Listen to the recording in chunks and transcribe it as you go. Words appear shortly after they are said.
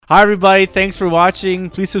Hi, everybody. Thanks for watching.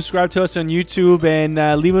 Please subscribe to us on YouTube and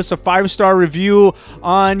leave us a 5-star review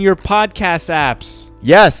on your podcast apps.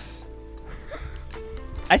 Yes.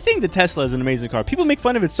 I think the Tesla is an amazing car. People make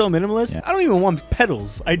fun of it so minimalist. Yeah. I don't even want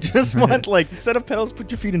pedals. I just want, like, instead of pedals,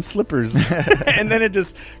 put your feet in slippers. And then it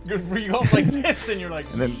just, you go like this, and you're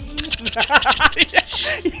like... And then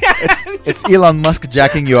yeah. it's Elon Musk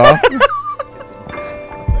jacking you off. This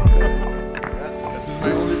is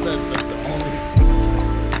my only pet. That's the only.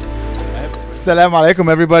 Assalamu alaikum,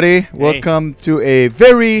 everybody. Welcome to a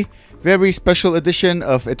very, very special edition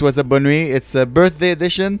of It Was a Bonne Nuit. It's a birthday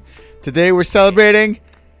edition. Today we're celebrating...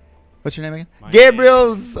 What's your name again?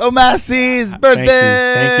 Gabriel's Omasi's birthday.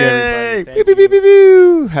 Thank you, everybody. Thank Pew, pew, pew, pew,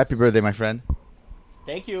 pew. Happy birthday, my friend.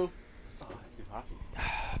 Thank you. Oh, that's good coffee.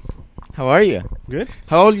 How are you? Good.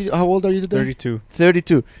 How old are you today? 32.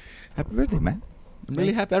 32. Happy birthday, man. I'm really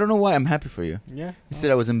Thank happy. I don't know why I'm happy for you. Yeah. You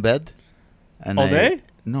said I was in bed. And All day?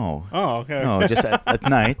 No. Oh, okay. No, just at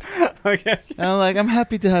night. Okay. And I'm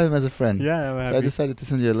happy to have him as a friend. Yeah, I'm happy. So I decided to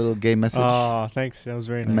send you a little gay message. Oh, thanks. That was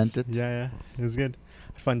very nice. Meant it. Yeah. It was good.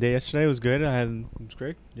 Fun day yesterday. It was good. It was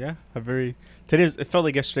great. Yeah. It felt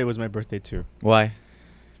like yesterday was my birthday too. Why? It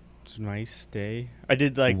was a nice day. I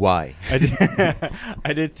did like... Why?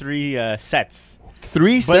 I did 3 sets.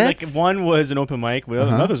 3 sets? But like one was an open mic,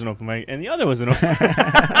 another was an open mic, and the other was an open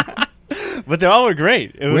But they all were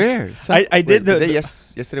great. It was, Where? I did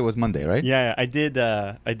yesterday was Monday, right? Yeah, I did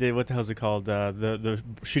what the hell's it called? The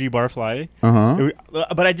shitty barfly. Uh-huh.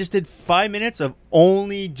 But I just did 5 minutes of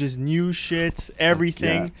only just new shit,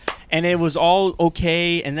 everything. Yeah. And it was all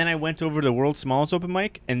okay. And then I went over to the world's smallest open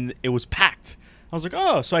mic and it was packed. I was like,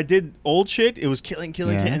 oh, so I did old shit. It was killing.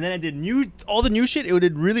 Yeah. And then I did all the new shit. It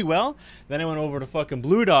did really well. Then I went over to fucking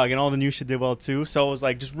Blue Dog and all the new shit did well too. So I was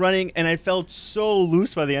like just running and I felt so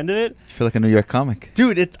loose by the end of it. You feel like a New York comic.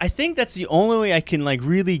 Dude, I think that's the only way I can like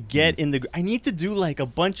really get in the... I need to do like a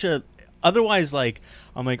bunch of... Otherwise, like,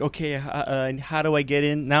 I'm like, okay, how do I get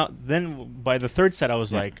in? Now, then by the third set, I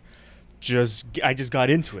was like... I just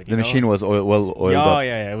got into it. The machine was well oiled up. Oh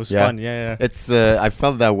yeah, it was fun. Yeah. It's I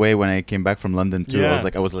felt that way when I came back from London too. Yeah.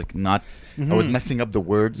 I was messing up the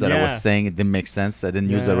words that I was saying. It didn't make sense. I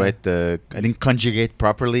didn't use the right. I didn't conjugate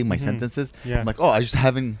properly my sentences. Yeah. I'm like,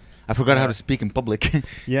 I forgot how to speak in public.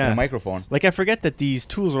 Yeah. in a microphone. Like I forget that these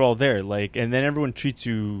tools are all there. Like, and then everyone treats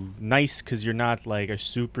you nice because you're not like a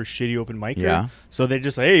super shitty open micer. Yeah. So they're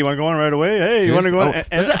just like, hey, you want to go on right away? Hey, you want to go on?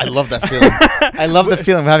 I love that feeling. I love the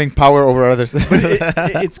feeling of having power over others.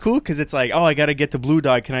 It's cool because it's like, oh, I got to get to Blue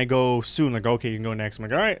Dog. Can I go soon? Like, okay, you can go next. I'm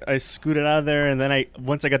like, all right. I scooted out of there. And then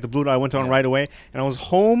once I got to Blue Dog, I went on right away. And I was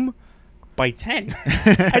home by 10.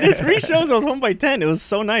 I did 3 shows. I was home by 10. It was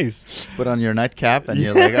so nice. Put on your nightcap and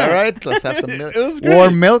you're like, all right, let's have some milk. It was great.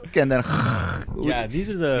 Warm milk and then yeah, these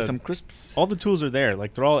are some crisps. All the tools are there.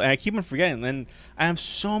 Like they're all, and I keep on forgetting. And I have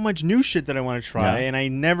so much new shit that I want to try, and I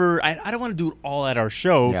don't want to do it all at our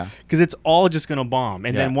show because it's all just gonna bomb,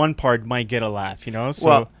 and then one part might get a laugh, you know. So.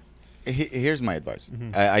 Well, here's my advice.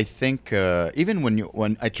 I think even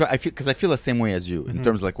when I try, I feel the same way as you in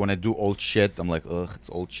terms of like when I do old shit, I'm like, ugh, it's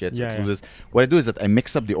old shit. What I do is that I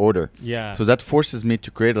mix up the order. Yeah. So that forces me to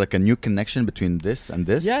create like a new connection between this and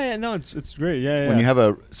this. Yeah. No, it's great. Yeah. When you have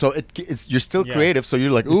you're still creative. So you're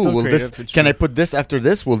like, ooh, can I put this after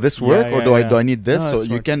this? Will this work, or do I need this? No,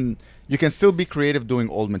 so you can still be creative doing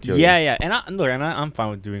old material. Yeah. And I'm fine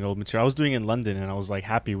with doing old material. I was doing it in London, and I was like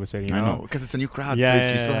happy with it. You know? I know, because it's a new crowd. Yeah,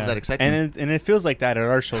 so you still have that excitement. And it feels like that at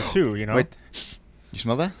our show too. You know. Wait, you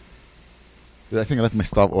smell that? I think I left my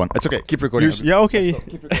stove on. It's okay. Keep recording. Okay.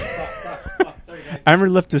 Keep recording. Stop. Sorry, guys. Amer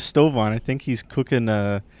left his stove on. I think he's cooking.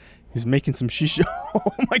 He's making some shisha.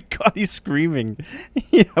 Oh my god, he's screaming.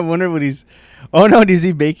 Yeah, I wonder what he's... Oh no, is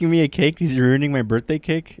he baking me a cake? He's ruining my birthday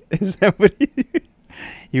cake? Is that what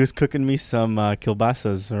he was cooking me some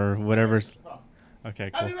kielbasas or whatever. Okay,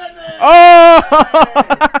 cool. Happy birthday! Oh!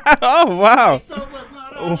 Oh, wow. My stove was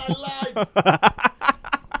not on, I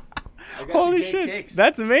lied. Holy shit. Cakes.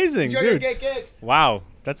 That's amazing, Enjoy dude. your gay cakes. Wow,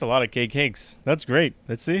 that's a lot of cakes. That's great.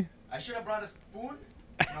 Let's see. I should have brought a spoon.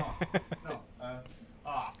 No.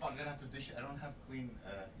 Fuck, I have to dish it. I don't have clean.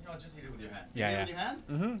 Just eat it with your hand. Yeah. With your hand?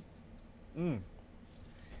 Mm-hmm.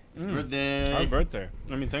 Birthday. Happy birthday.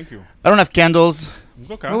 I mean, thank you. I don't have candles.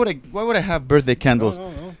 It's okay. Why would I have birthday candles?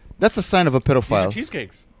 No. That's a sign of a pedophile. These are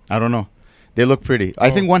cheesecakes. I don't know. They look pretty. I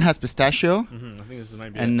think one has pistachio. I think this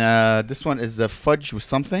might be and this one is fudge with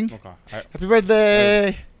something. Okay. Happy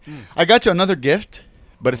birthday! I got you another gift,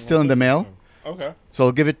 but it's still in the mail. Okay. So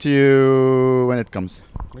I'll give it to you when it comes.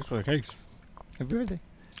 Thanks for the cakes. Happy birthday.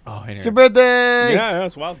 Oh, hey, it's your birthday! Yeah,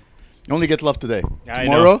 it's wild. You only get love today. I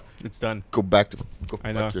Tomorrow, know. It's done. go back to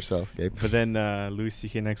I know. yourself, Gabe. But then Louis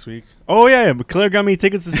C.K. next week. Oh yeah, but Claire got me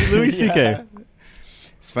tickets to see Louis C.K. Yeah.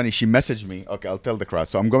 It's funny. She messaged me. Okay, I'll tell the crowd.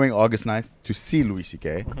 So I'm going August 9th to see Louis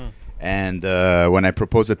C.K. Mhm. And when I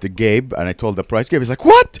proposed it to Gabe and I told the price, Gabe is like,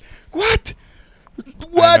 "What? What?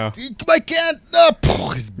 What? I can't!"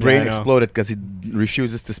 His brain I know. exploded because he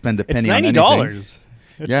refuses to spend a It's penny on anything. $90.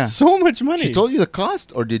 It's Yeah. so much money. She told you the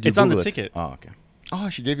cost, or did you? It's on the Google it? ticket. Oh, okay. Oh,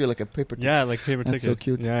 she gave you like a paper ticket. Yeah, like paper That's ticket. so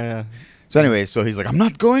cute. Yeah. So anyway, so he's like, "I'm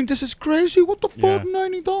not going. This is crazy. What the fuck? Yeah.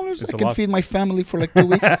 $90? It's I a can lot. feed my family for like 2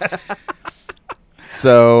 weeks."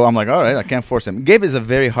 So I'm like, all right, I can't force him. Gabe is a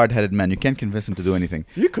very hard-headed man. You can't convince him to do anything.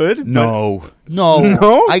 You could. No.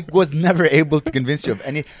 No? I was never able to convince you of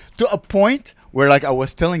any. To a point where, like, I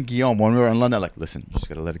was telling Guillaume when we were in London, like, listen, you just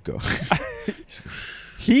gotta let it go.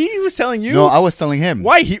 He was telling you? No, I was telling him.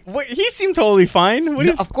 Why? He seemed totally fine. What do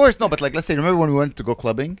No, you of course, no. But like, let's say, remember when we went to go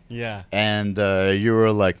clubbing, Yeah. and you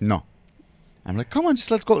were like, no. I'm like, come on,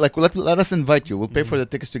 just let's go. Like, let us invite you. We'll pay for the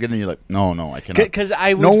tickets to get in. You're like, no, I cannot. Because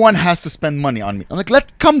I No one has to spend money on me. I'm like,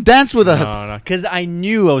 come dance with us. No. Because I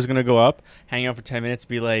knew I was gonna go up, hang out for 10 minutes,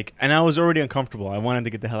 be like, and I was already uncomfortable. I wanted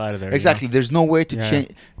to get the hell out of there. Exactly. There's no way to Yeah. change.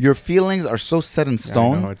 Your feelings are so set in You know?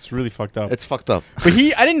 stone. No, it's really fucked up. It's fucked up. But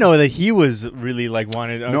I didn't know that he was really like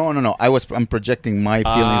wanted. No. I'm projecting my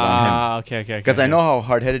feelings on him. Okay. Because I know how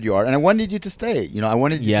hard-headed you are, and I wanted you to stay. You know, I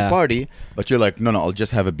wanted you to Yeah. party, but you're like, no, I'll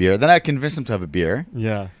just have a beer. Then I convinced him to have a beer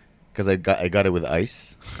Yeah. because I got it with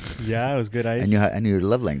ice, Yeah, it was good ice. and your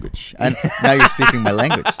love language, and now you're speaking my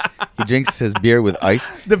language. He drinks his beer with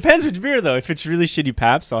ice. Depends which beer though. If it's really shitty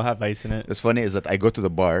Pabst, I'll have ice in it. What's funny is that I go to the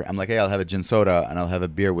bar. I'm like, hey, I'll have a gin soda and I'll have a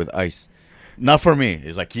beer with ice. Not for me.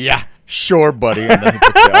 He's like, yeah, sure, buddy. And then he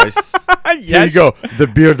puts the ice. Here you go. The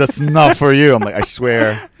beer that's not for you. I'm like, I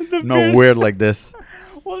swear, no beer- weird like this.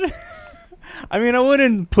 Well, I mean, I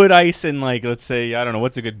wouldn't put ice in like, let's say, I don't know,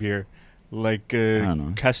 what's a good beer? Like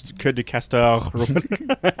don't know. Queue de Castor.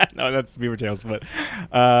 No, that's Beaver Tails. But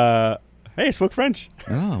hey, I spoke French.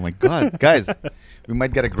 Oh my God, guys, we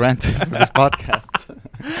might get a grant for this podcast.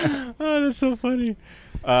 Oh, that's so funny.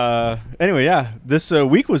 Anyway, yeah, this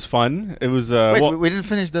week was fun. It was. Wait, well, we didn't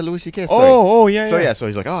finish the Louis C.K. story. oh, yeah. So yeah, so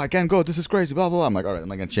he's like, oh, I can't go. This is crazy. Blah blah blah. I'm like, all right, I'm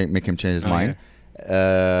not gonna make him change his mind.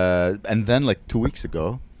 And then like 2 weeks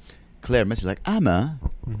ago, Claire messaged like, Amer,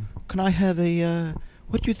 can I have a?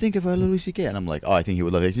 What do you think of Louis C.K.? And I'm like, oh, I think he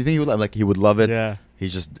would love it. Do you think he would love? Like, he would love it. Yeah.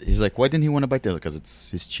 He's like, why didn't he want to buy it? Because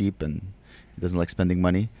he's cheap and he doesn't like spending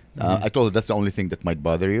money. I told her that's the only thing that might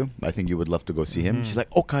bother you. I think you would love to go see him. She's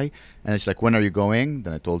like, okay. And she's like, when are you going?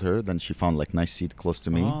 Then I told her. Then she found like nice seat close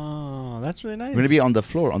to me. Oh, that's really nice. We're gonna be on the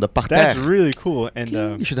floor, on the parterre. That's really cool. And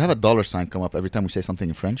You should have a dollar sign come up every time we say something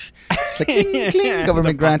in French. It's like, cling, cling,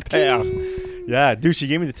 government The grant. parterre. Cling. Yeah, dude, she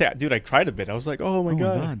gave me the tag. Dude, I cried a bit. I was like, oh my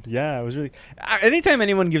god. Yeah, it was really. Anytime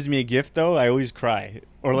anyone gives me a gift, though, I always cry.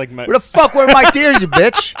 Or like my. Where the fuck were my tears, you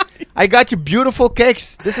bitch? I got you beautiful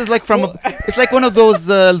cakes. This is like from. It's like one of those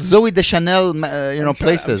Zoe Deschanel,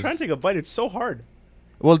 places. I'm trying to take a bite. It's so hard.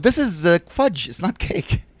 Well, this is fudge. It's not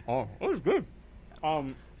cake. Oh, it was good.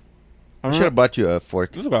 I should have bought you a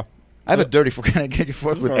fork. This is okay. I have a dirty fork. Can I get you a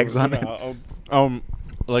fork with eggs on it?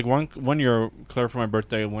 Like one year, Claire, for my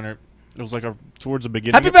birthday, when it was like towards the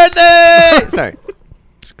beginning. Happy birthday! Sorry.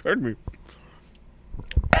 Scared me.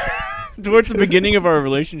 Towards the beginning of our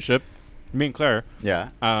relationship, me and Claire, Yeah.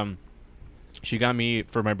 she got me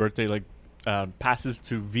for my birthday like passes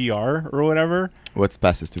to VR or whatever. What's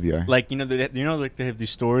passes to VR? Like like they have these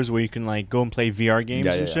stores where you can like go and play VR games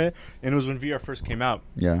and shit. And it was when VR first came out,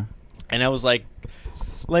 Yeah. and I was like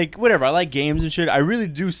whatever. I like games and shit. I really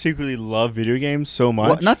do secretly love video games so much.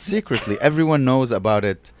 Well, not secretly. Everyone knows about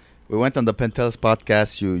it. We went on the Pentel's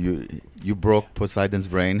podcast. You broke Poseidon's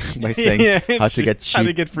brain by saying how to get cheap, how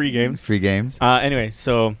to get free games. Free games. Anyway,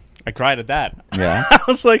 so I cried at that. Yeah. I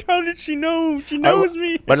was like, how did she know? She knows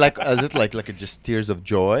me. But like, is it like just tears of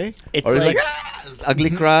joy? It's or is like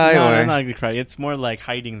ugly cry, no, or not ugly cry. It's more like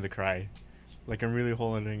hiding the cry. Like I'm really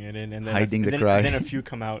holding it in, and then Hiding the then, cry. And then a few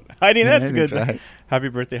come out. Hiding, that's Hiding the good. cry. Happy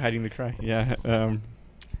birthday, hiding the cry. Yeah.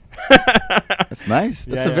 That's nice.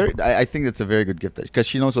 That's Yeah, a very. I think that's a very good gift because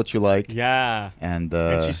she knows what you like. Yeah. And,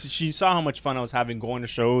 she saw how much fun I was having going to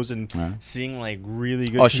shows and seeing like really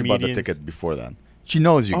good. Oh, she bought the ticket before that. She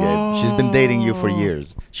knows you, Gabe. She's been dating you for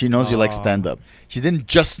years. She knows you like stand-up. She didn't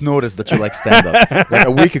just notice that you like stand-up like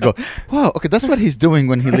a week ago. Wow, okay, that's what he's doing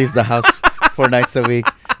when he leaves the house 4 nights a week.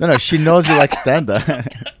 No, she knows you like stand-up.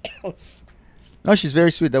 No, she's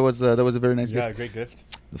very sweet. That was a very nice gift. Yeah, great gift.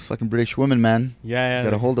 The fucking British woman, man. Yeah.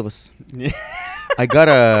 Got a hold of us. Yeah. I got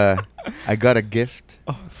a gift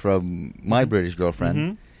from my British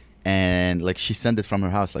girlfriend, and like she sent it from her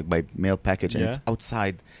house, like by mail package, and Yeah. it's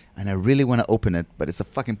outside, and I really want to open it, but it's a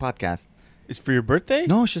fucking podcast. It's for your birthday?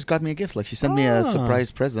 No, she's got me a gift. Like she sent me a Ah.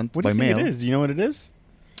 surprise present What do by you think mail. it is? Do you know what it is?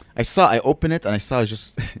 I opened it and I saw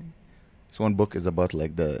just. This one book is about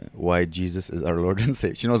like why Jesus is our Lord and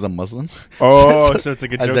Savior. She knows I'm Muslim. Oh, so it's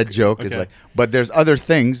like a joke. As a joke, it's Okay. like. But there's other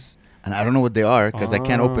things, and I don't know what they are because I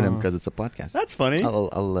can't open them Oh. because it's a podcast. That's funny. I'll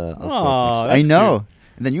Aw, I that's know.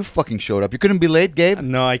 And then you fucking showed up. You couldn't be late, Gabe.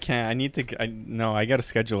 No, I can't. I need to. No, I got a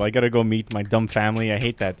schedule. I got to go meet my dumb family. I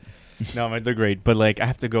hate that. No, they're great, but like I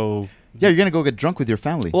have to go. Yeah, you're gonna go get drunk with your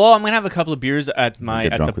family. Well, I'm gonna have a couple of beers at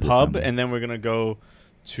Get the drunk with your pub, family. and then we're gonna go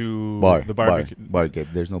to Bar, the barbecue. bar, Gabe.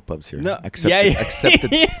 There's no pubs here. No, Accept yeah, it. yeah. Accept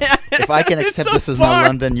it. Yeah. If I can It's accept so this is far. not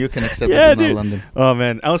London, you can accept Yeah, this is dude. not London. Oh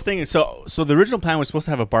man, I was thinking. So the original plan was supposed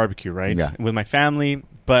to have a barbecue, right? Yeah. With my family,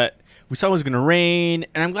 but we saw it was gonna rain,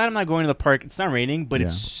 and I'm glad I'm not going to the park. It's not raining, but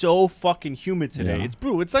it's Yeah. so fucking humid today. Yeah. It's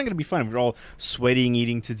brutal. It's not gonna be fun. We're all sweating,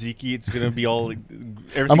 eating tzatziki. It's gonna be all.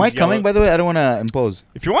 Am I coming? By the way, I don't want to impose.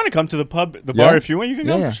 If you want to come to the pub, the Yeah. bar, if you want, you can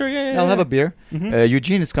come for sure. Yeah, I'll have a beer. Mhm.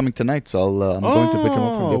 Eugene is coming tonight, so I'm going to pick him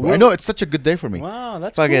up from Oh, the bar. I well- know it's such a good day for me. Wow,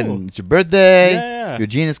 that's Fucking, cool. it's your birthday. Yeah.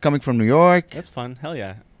 Eugene is coming from New York. That's fun. Hell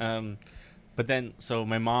yeah. But then, so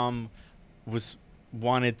my mom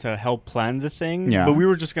wanted to help plan the thing. Yeah. But we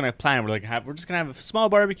were just gonna plan. We're just gonna have a small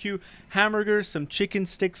barbecue, hamburgers, some chicken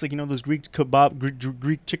sticks, like those Greek kebab,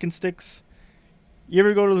 Greek chicken sticks. You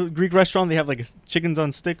ever go to the Greek restaurant? They have like chickens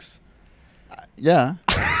on sticks. Yeah.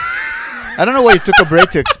 I don't know why you took a break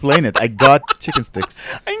to explain it. I got chicken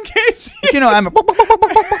sticks. In case. I'm.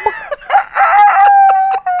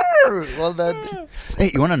 Well, that.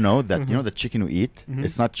 Hey, you want to know that the chicken we eat? Mhm.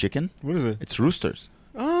 It's not chicken. What is it? It's roosters.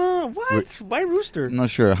 Oh, what? Why rooster? I'm not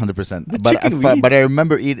sure 100%. The But chicken we eat. but I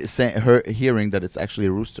remember hearing that it's actually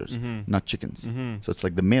roosters, Mhm. not chickens. Mhm. So it's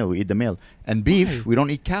like the male. We eat the male. And beef, Why? we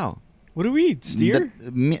don't eat cow. What do we eat? Steer?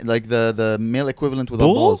 Like the male equivalent with Bull?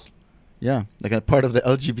 all balls. Yeah, like a part of the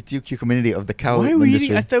LGBTQ community of the cow Why are we industry.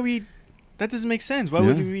 eating? I thought we. That doesn't make sense. Why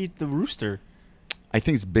would Yeah. we eat the rooster? I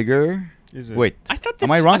think it's bigger. Is it? Wait, I thought am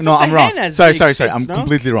I I wrong? thought No, the I'm wrong. hen has Sorry. big I'm tits, no?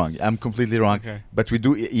 completely wrong. I'm completely wrong. Okay. But we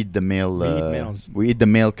do eat the male. We eat males. We eat the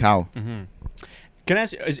male cow. Mm-hmm. Can I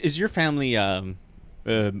ask you, is your family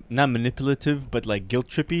not manipulative, but like guilt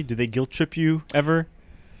trippy? Do they guilt trip you ever?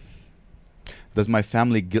 Does my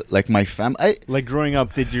family like my family? Like growing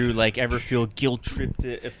up, did you like ever feel guilt tripped?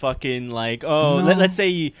 Fucking like No. let's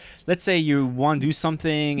say you want to do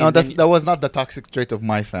something. No, and then that was not the toxic trait of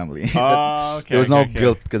my family. Oh, okay. There was okay, no okay.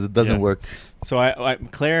 guilt because it doesn't Yeah. work. So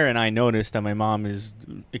Claire and I noticed that my mom is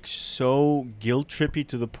so guilt trippy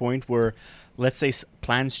to the point where, let's say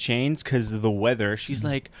plans change because of the weather. She's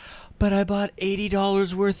like, "But I bought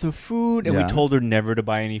 $80 worth of food," and Yeah. we told her never to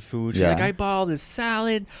buy any food. She's Yeah. like, "I bought all this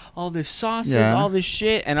salad, all this sauces, Yeah. all this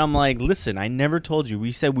shit," and I'm like, "Listen, I never told you.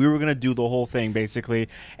 We said we were gonna do the whole thing basically,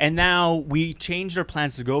 and now we changed our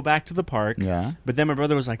plans to go back to the park." Yeah. But then my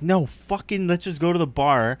brother was like, "No, fucking, let's just go to the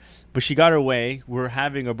bar." But she got her way. We're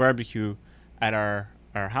having a barbecue at our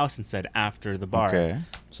house instead after the bar. Okay.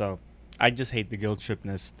 So I just hate the guilt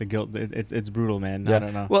tripness. The guilt, it's brutal, man. Yeah. I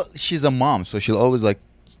don't know. Well, she's a mom, so she'll always like.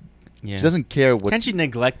 yeah. She doesn't care what. Can't she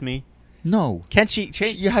neglect me? No. Can't she?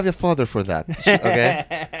 You have your father for that.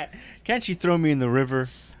 Okay. Can't she throw me in the river?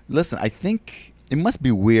 Listen, I think it must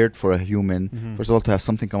be weird for a human, Mhm. first of all, to have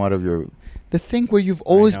something come out of the thing where you've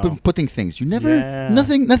always know. been putting things. You never, Yeah.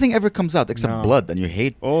 nothing ever comes out except No. blood, and you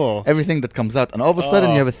hate Oh. everything that comes out. And all of a sudden,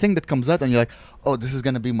 Oh. you have a thing that comes out, and you're like, oh, this is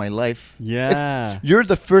gonna be my life. Yeah. You're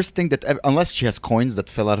the first thing that, unless she has coins that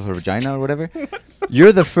fell out of her vagina or whatever,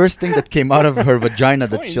 you're the first thing that came out of her vagina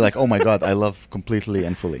that she's Coins? like, oh my god, I love completely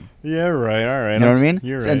and fully. Yeah. Right. All right. You know what I mean?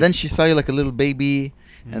 You're So- right. And then she saw you like a little baby,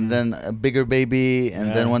 Mhm. and then a bigger baby, and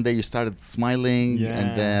then Yeah. one day you started smiling, Yeah. and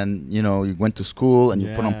then you went to school and you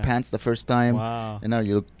put on Yeah. pants the first time, Wow. and now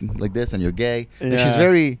you look like this and you're gay. And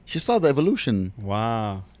Yeah. she saw the evolution,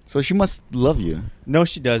 Wow. so she must love you. No,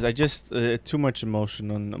 she does. I just too much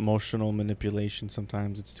emotional manipulation.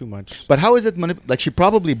 Sometimes it's too much. But how is it like she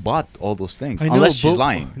probably bought all those things, unless she's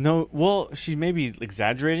lying? No, well, she's maybe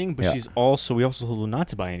exaggerating, but Yeah. we also told her not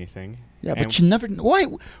to buy anything. Yeah, but And- she never. Why?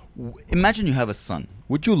 Imagine you have a son.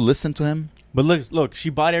 Would you listen to him? But look, she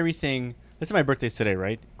bought everything. Let's say my birthday's today,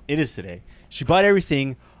 right? It is today. She bought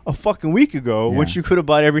everything a fucking week ago when Yeah. she could have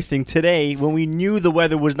bought everything today when we knew the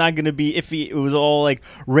weather was not going to be iffy. It was all like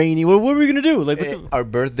rainy. What were we going to do? Like, Are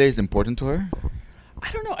birthdays important to her?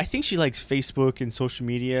 I don't know. I think she likes Facebook and social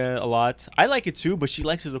media a lot. I like it too, but she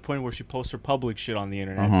likes it to the point where she posts her public shit on the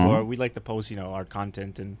internet. Uh-huh. Or we like to post, our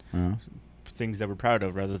content and things that we're proud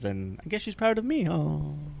of rather than, I guess she's proud of me.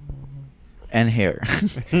 Oh. and hair.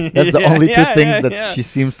 That's the only two things that she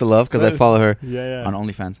seems to love, because I follow her on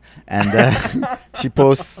OnlyFans. And she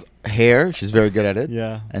posts hair. She's very good at it.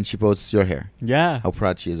 Yeah. And she posts your hair. Yeah. How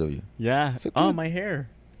proud she is of you. Yeah. So oh, my hair.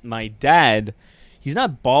 My dad, he's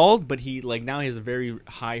not bald, but he like now he has a very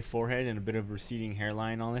high forehead and a bit of receding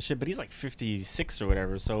hairline and all that shit. But he's like 56 or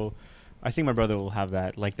whatever. So I think my brother will have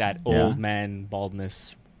that, like that old man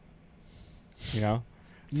baldness. You know?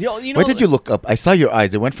 What did you look up? I saw your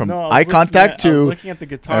eyes. It went from eye contact to... I was to... looking at the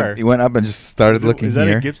guitar. You went up and just started looking here. Is that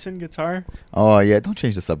here. a Gibson guitar? Oh, yeah. Don't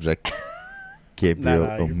change the subject.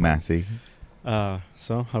 Gabriel Massey.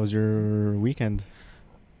 So, how was your weekend?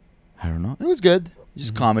 I don't know. It was good.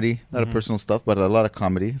 Just comedy. A lot of personal stuff, but a lot of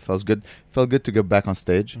comedy. Felt good to get back on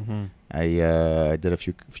stage. I did a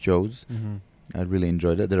few shows. I really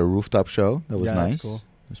enjoyed it. Did a rooftop show. That was nice. Cool.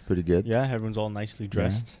 It was pretty good. Yeah, everyone's all nicely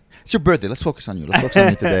dressed. Yeah. It's your birthday. Let's focus on you. Let's focus on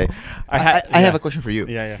you today. I have a question for you.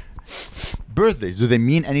 Yeah. Birthdays, do they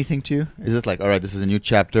mean anything to you? Is it like, all right, this is a new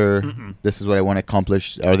chapter. This is what I want to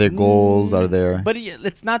accomplish. Are there goals? Are there... But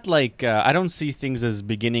it's not like... I don't see things as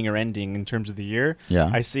beginning or ending in terms of the year. Yeah.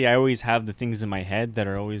 I always have the things in my head that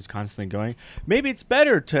are always constantly going. Maybe it's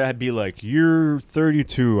better to be like, you're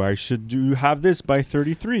 32. I should have this by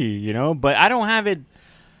 33, you know? But I don't have it...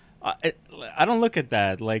 I don't look at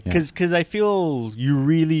that like because I feel you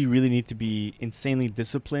really need to be insanely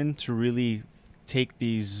disciplined to really take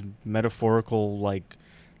these metaphorical like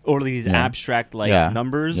or these abstract like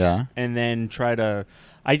numbers and then try to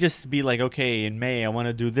I just be like, okay, in May I want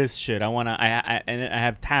to do this shit. I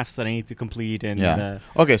have tasks that I need to complete and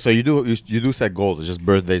okay, so you do set goals. It's just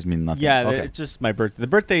birthdays mean nothing. Yeah, it's just my birthday. The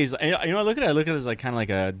birthdays, I look at it as like kind of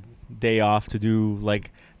like a day off to do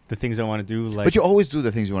like the things I want to do. Like, but you always do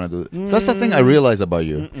the things you want to do. So that's the thing I realized about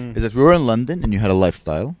you is that we were in London and you had a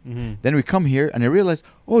lifestyle. Then we come here and I realized,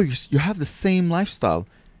 oh, you have the same lifestyle.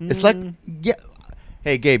 It's like,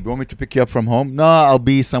 hey, Gabe, you want me to pick you up from home? No, I'll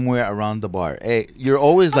be somewhere around the bar. Hey, you're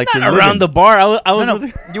always like you're around the bar. I was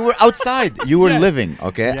no, you were outside. You were living.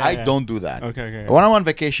 Okay, I don't do that. Okay. When I'm on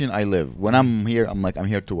vacation, I live. When I'm here, I'm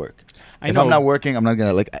here to work. If I'm not working, I'm not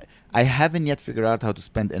gonna like. I haven't yet figured out how to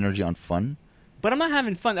spend energy on fun. But I'm not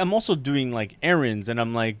having fun. I'm also doing like errands, and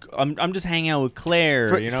I'm like, I'm just hanging out with Claire.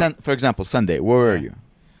 For example, Sunday, where were you?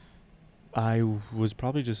 I was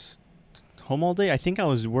probably just home all day. I think I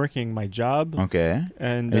was working my job. Okay.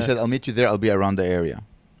 And you said I'll meet you there. I'll be around the area.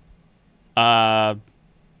 I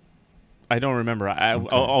don't remember.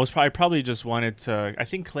 I probably just wanted to. I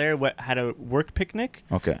think Claire had a work picnic.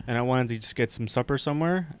 Okay. And I wanted to just get some supper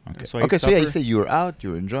somewhere. Okay. So you said you were out.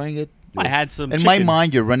 You were enjoying it. I had some. In my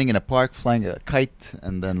mind, you're running in a park, flying a kite,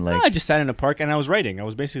 and then like. No, I just sat in a park and I was writing. I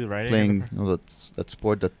was basically writing. Playing that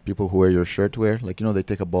sport that people who wear your shirt wear. Like they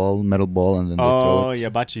take a metal ball, and then they throw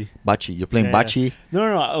it. Bocce. Bocce. You're playing bocce. No.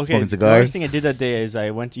 Okay. Smoking cigars. The other thing I did that day is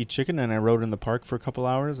I went to eat chicken and I rode in the park for a couple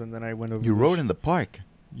hours and then I went over. You rode in the park.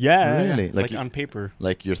 Yeah. Really? Yeah. Like on paper.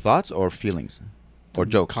 Like your thoughts or feelings, or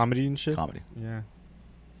jokes. Comedy and shit. Comedy. Yeah.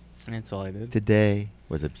 That's all I did. Today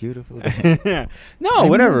was a beautiful day. No,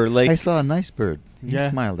 whatever. Like I saw a nice bird. He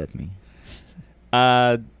smiled at me.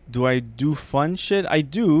 Do I do fun shit? I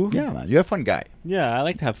do. Yeah, man. You're a fun guy. Yeah, I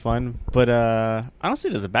like to have fun, but I don't see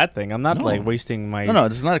it as a bad thing. I'm not like wasting my. No,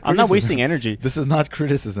 this is not. I'm not wasting energy. This is not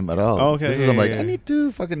criticism at all. Oh, okay. This is I need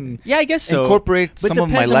to fucking. Yeah, I guess so. Incorporate some of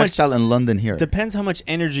my lifestyle in London here. Depends how much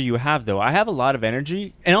energy you have, though. I have a lot of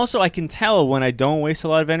energy, and also I can tell when I don't waste a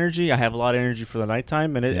lot of energy. I have a lot of energy for the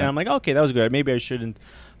nighttime, and I'm like, okay, that was good. Maybe I shouldn't.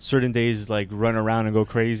 Certain days like run around and go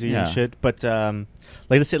crazy and shit, but like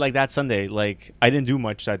let's say like that Sunday, like I didn't do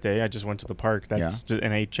much that day. I just went to the park.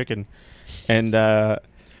 And I ate chicken, and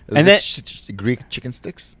then Greek chicken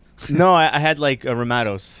sticks. No, I had like a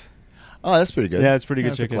Ramados. Oh, that's pretty good. Yeah, it's pretty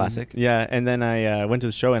good chicken. A classic. Yeah, and then I went to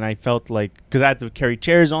the show and I felt like because I had to carry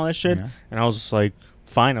chairs and all that shit, and I was just like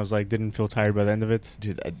fine. I was like didn't feel tired by the end of it.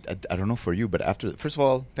 Dude, I don't know for you, but first of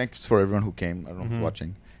all, thanks for everyone who came. I don't know who's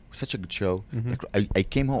watching. Such a good show. I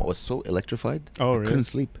came home. I was so electrified. Oh, I couldn't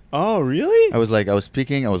sleep. Oh, really? I was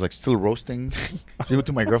speaking. I was like still roasting. Even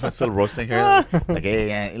to my girlfriend, still roasting her. Like,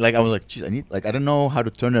 hey, like I was like, geez, I don't know how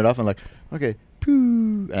to turn it off. I'm like, okay,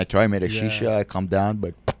 poo. And I made a shisha. I calmed down,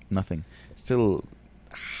 but nothing. Still.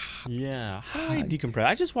 Yeah. How do I decompress?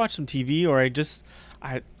 I just watch some TV, or I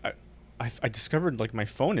discovered like my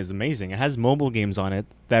phone is amazing. It has mobile games on it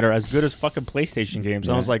that are as good as fucking PlayStation games.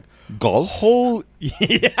 And I was like, golf?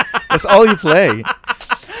 Yeah. That's all you play.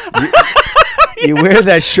 You wear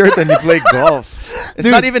that shirt and you play golf. It's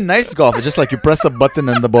not even nice golf. It's just like you press a button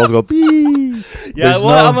and the balls go pee. Yeah, There's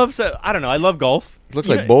well, no- I'm upset. I don't know. I love golf. It looks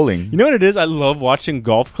You like know- bowling. You know what it is? I love watching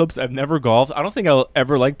golf clubs. I've never golfed. I don't think I'll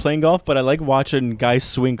ever like playing golf, but I like watching guys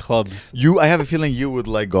swing clubs. I have a feeling you would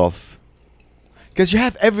like golf. Because you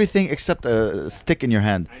have everything except a stick in your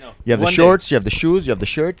hand. I know. You have the One day. shorts, you have the shoes, you have the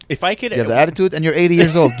shirt, If I could, you have the attitude, and you're 80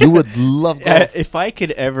 years old. You would love golf. if I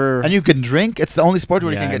could ever, And you can drink. It's the only sport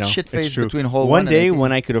where Yeah, you I can get know. shit It's faced true. between hole one and day 18.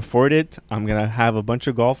 when I could afford it, I'm gonna have a bunch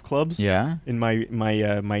of golf clubs. Yeah. In my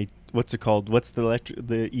what's it called? What's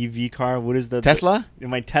the EV car? What is the Tesla? In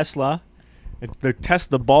my Tesla,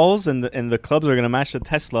 the balls and the clubs are gonna match the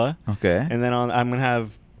Tesla, Okay. and then I'm gonna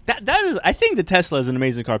have. That is, I think the Tesla is an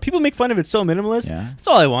amazing car. People make fun of it so minimalist. Yeah. That's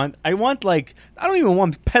all I want. I don't even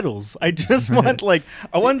want pedals. I just want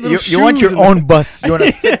I want little You want shoes your own bus. You want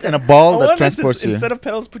to sit in a ball I that want transports you. Instead of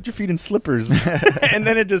pedals, put your feet in slippers, and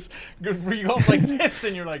then it just you go like this,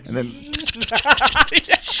 and you're like, And then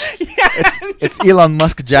yeah, it's Elon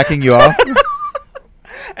Musk jacking you off.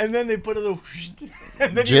 and then they put a little,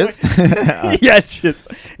 and then Jizz? yeah,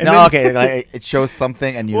 jizz. And No, then- okay. Like, it shows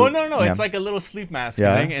something and you... Well, no, yeah. it's like a little sleep mask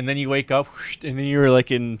Yeah. thing, and then you wake up, and then you're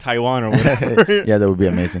like in Taiwan or whatever. Yeah, that would be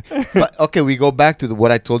amazing. But okay, we go back to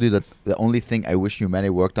what I told you, that the only thing I wish humanity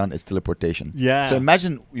worked on is teleportation. Yeah. So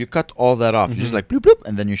imagine you cut all that off. You just like bloop bloop,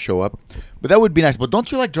 and then you show up. But that would be nice. But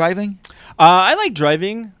don't you like driving? I like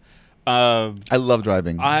driving. I love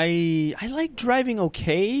driving. I like driving.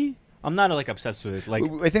 Okay, I'm not like obsessed with it. Like,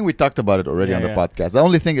 I think we talked about it already Yeah, on the yeah. podcast. The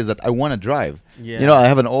only thing is that I want to drive. Yeah. You know, I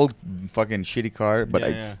have an old fucking shitty car, but Yeah, I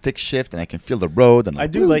yeah. stick shift and I can feel the road. And I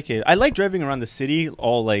do like it. I like driving around the city,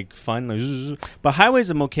 all like fun. Like, zzz, but highways,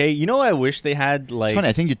 I'm okay. You know what I wish they had? Like, It's funny.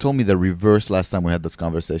 I think you told me the reverse last time we had this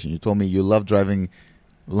conversation. You told me you love driving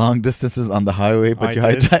long distances on the highway, but I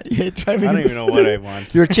you did? hate driving. I in don't the even know what city. I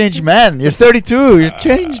want. You're a changed man. You're 32. You're a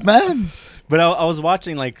changed man. But I was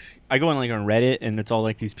watching, like, I go on like on Reddit, and it's all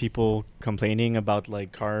like these people complaining about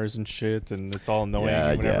like cars and shit, and it's all annoying Yeah,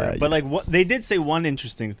 and whatever. yeah, But yeah. like, what they did say one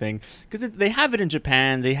interesting thing, because they have it in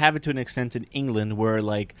Japan, they have it to an extent in England, where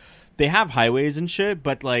like they have highways and shit,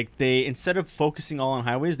 but like they, instead of focusing all on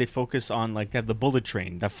highways, they focus on like they have the bullet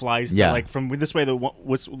train that flies Yeah. to, like from this way.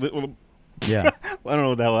 Yeah. I don't know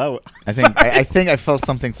what the hell that was. I think I felt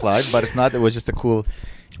something fly, but if not, it was just a cool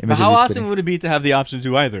image. But of how you awesome spinning. would it be to have the option to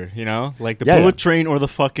do either? You know, like the Yeah, bullet yeah. train or the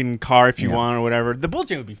fucking car if you Yeah. want or whatever. The bullet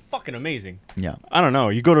train would be fucking amazing. Yeah. I don't know.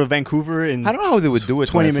 You go to Vancouver in I don't know how they would do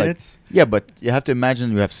it. when 20 it's like- minutes. yeah, but you have to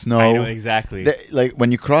imagine you have snow. I know exactly. Like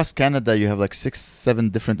when you cross Canada, you have like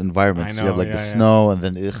 6-7 different environments. I You have know, like the yeah, yeah. snow, and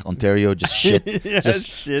then Ontario, just shit. yeah, just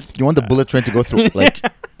shit. You want the bullet train to go through like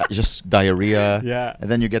just diarrhea. Yeah. And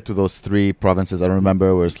then you get to those 3 provinces I don't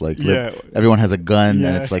remember where it's like Yeah. everyone has a gun and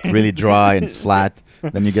Yeah. it's like really dry and it's flat.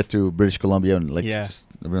 Then you get to British Columbia and like Yeah. just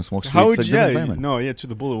everyone smokes How weed. would It's you? like Yeah, different environment. no, yeah, to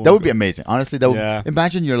the bullet. That would be amazing. Honestly, that would Yeah.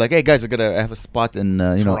 imagine you're like, hey guys, I have a spot in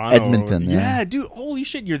Toronto. Edmonton. Yeah, dude. Holy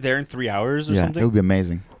shit, you're there in 3 hours or Yeah, something. it would be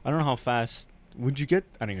amazing. I don't know how fast would you get.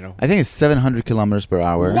 I don't even know. I think it's 700 kilometers per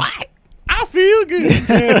hour. What? I feel good.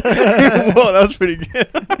 Whoa, that was pretty good.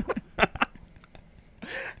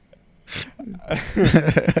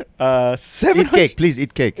 Eat 700 cake, please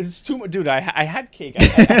eat cake. It's too much, dude. I had cake.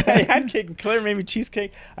 I had cake. Claire made me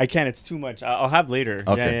cheesecake. I can't. It's too much. I'll have later.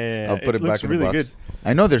 Okay, Yeah, yeah. I'll put it looks back in really the box. good.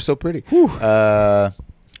 I know they're so pretty.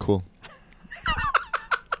 Cool.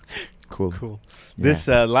 Cool. Cool. Yeah. This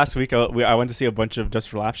last week, I went to see a bunch of Just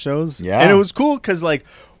for Laugh shows. Yeah. And it was cool because like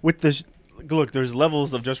with the look, there's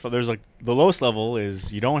levels of Just for. There's like the lowest level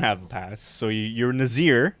is you don't have a pass, so you're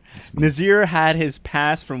Nazir. Nazir had his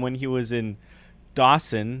pass from when he was in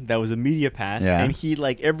Dawson. That was a media pass, Yeah. and he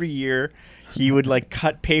like every year he would like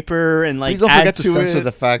cut paper and like Please don't add forget to censor it.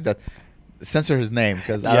 the fact that censor his name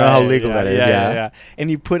because I don't know how legal that is. Yeah. And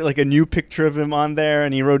he put like a new picture of him on there,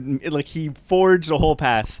 and he wrote like he forged the whole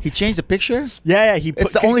pass. He changed the picture. Yeah. He.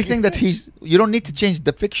 It's the only thing that you don't need to change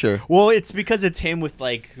the picture. Well, it's because it's him with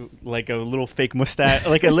like a little fake mustache. He's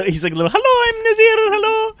like a little hello, I'm Nazir.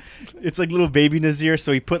 Hello. It's like little baby Nazir.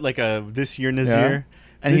 So he put like a this year Nazir.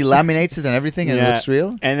 And he laminates it and everything, and it looks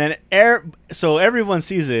real. And then so everyone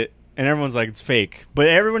sees it, and everyone's like it's fake, but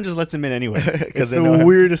everyone just lets him in anyway. It's they know the him.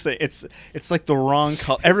 weirdest thing. It's like the wrong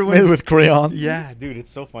color. Everyone's with crayons. Yeah, dude, it's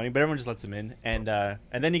so funny. But everyone just lets him in, and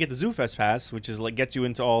then you get the Zoo Fest pass, which is like gets you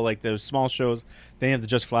into all like those small shows. Then you have the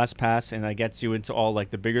Just Flash pass, and that gets you into all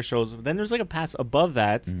like the bigger shows. Then there's like a pass above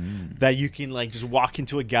that that you can like just walk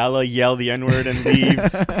into a gala, yell the N-word, and leave.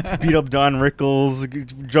 Beat up Don Rickles,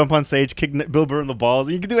 jump on stage, kick Bill Burr in the balls.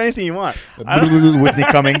 You can do anything you want. Whitney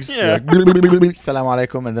Cummings. Yeah. Salam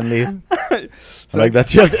alaikum, and then leave. So- like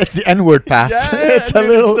that. It's the N-word pass. Yeah, It's a dude,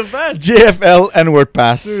 little it's the best. JFL N-word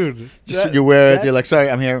pass. Dude, Just you wear it. You're that's- like,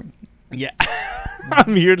 sorry, I'm here. Yeah.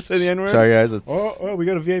 I'm here to say the N-word. Sorry, guys. It's Oh, we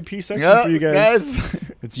got a VIP section yeah, for you guys.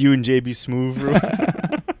 It's you and JB Smooth.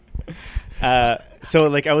 So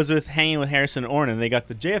like I was hanging with Harrison and Orrin, and they got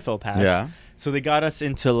the JFL pass. Yeah. So they got us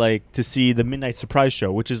into like to see the Midnight Surprise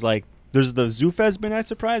show, which is like there's the ZooFest Midnight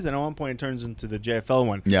Surprise, and at one point it turns into the JFL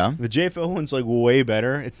one. Yeah. The JFL one's like way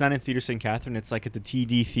better. It's not in Theater St. Catherine. It's like at the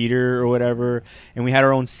TD Theater or whatever. And we had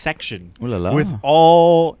our own section Ooh la la. with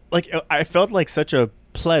all like I felt like such a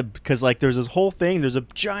pleb because like there's this whole thing. There's a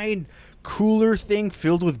giant cooler thing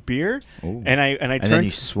filled with beer, Ooh. and I And turned. then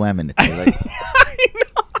you swam in it. You're like,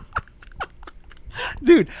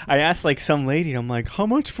 Dude, I asked like some lady, and I'm like, "How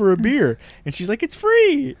much for a beer?" And she's like, "It's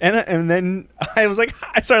free." And then I was like,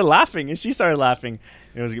 I started laughing, and she started laughing.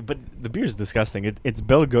 It was, but the beer is disgusting. It's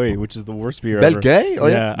Belgoy, which is the worst beer ever. Belgay? Oh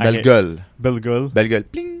yeah. Belgueule. Belgueule.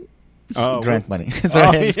 Belgueule. Pling. Oh, Grant what? money.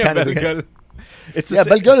 Sorry, I just yeah, kinda- Belgueule. It's Yeah,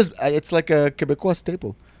 Belgueule is it's like a Quebecois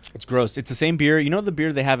staple. It's gross. It's the same beer. You know the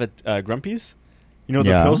beer they have at Grumpy's? You know the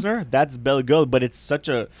Yeah. Pilsner? That's Belgueule, but it's such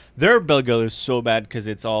a their Belgueule is so bad because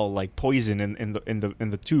it's all like poison in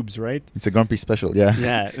the tubes, right? It's a grumpy special. Yeah.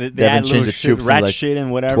 Yeah, they They add haven't changed little the shit, tubes rat in like shit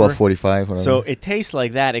and whatever. 12:45. Whatever. So it tastes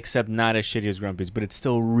like that, except not as shitty as Grumpy's, but it's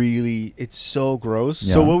still really, it's so gross.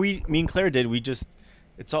 Yeah. So what me and Claire did, we just,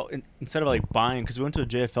 it's all, instead of like buying, because we went to a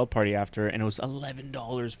JFL party after, and it was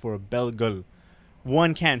 $11 for a Belgueule.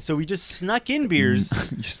 One can. So we just snuck in beers.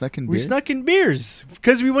 You snuck in We beer? snuck in beers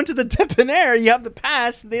because we went to the Debonair. You have the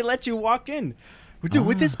pass. They let you walk in. Dude,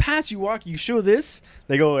 with this pass, you show this.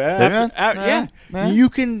 They go, yeah. You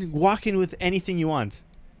can walk in with anything you want.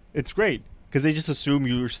 It's great because they just assume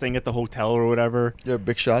you were staying at the hotel or whatever. You're a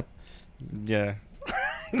big shot. Yeah.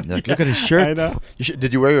 Like, look at his shirt. I know.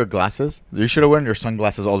 Did you wear your glasses? You should have worn your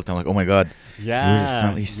sunglasses all the time. Like, oh my god.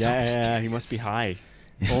 Yeah. He's so Yeah. He must be mysterious. high.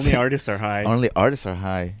 Only artists are high. Only artists are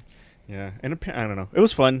high. Yeah. And I don't know. It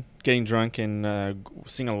was fun getting drunk and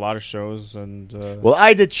seeing a lot of shows. And Well,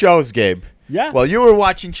 I did shows, Gabe. yeah. While you were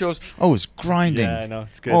watching shows, I was grinding. Yeah, I know.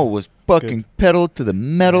 It's good. Oh, it was fucking pedal to the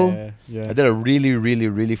metal. Yeah. I did a really, really,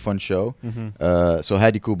 really fun show. Mm-hmm. So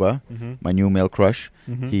Hadi Kuba, Mm-hmm. my new male crush,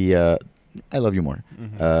 Mm-hmm. he, I love you more.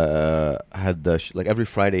 Had the like every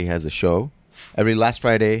Friday he has a show. Every last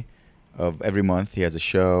Friday of every month he has a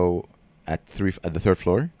show at the third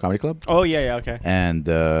floor comedy club. Oh yeah, okay. And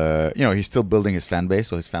he's still building his fan base,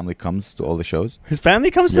 so his family comes to all the shows. His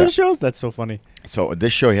family comes to Yeah. the shows? That's so funny. So at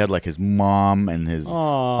this show he had like his mom and his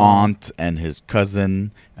Aw. aunt and his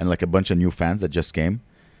cousin and like a bunch of new fans that just came.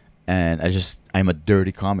 And I'm a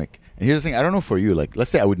dirty comic. And here's the thing, I don't know for you, like let's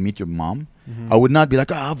say I would meet your mom. I would not be like,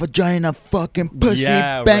 vagina, fucking pussy,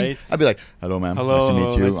 Yeah, bang. right. I'd be like, hello, ma'am. Hello, nice to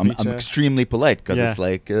meet you. nice to meet I'm ya. extremely polite because Yeah. it's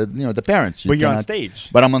like, the parents. But you're on cannot- stage.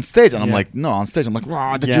 But I'm on stage and I'm Yeah. like, no, on stage. I'm like,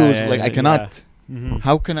 rah, the Yeah, Jews. yeah, Like, I yeah, cannot. Mm-hmm.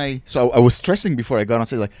 How can I? So I was stressing before I got on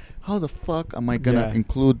stage, like, how the fuck am I going to Yeah.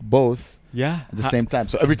 include both Yeah. at the same time?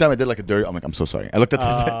 So every time I did like a dirty, I'm like, I'm so sorry. I looked at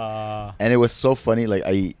this and it was so funny. Like,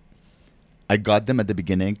 I got them at the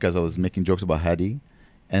beginning because I was making jokes about Hadi.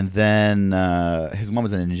 And then his mom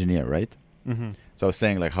is an engineer, right? Mm-hmm. So I was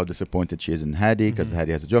saying like how disappointed she is in Hadi because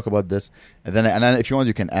Hadi has a joke about this, and then if you want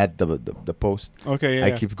you can add the post. Okay, yeah.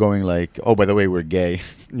 I keep going like, oh, by the way, we're gay,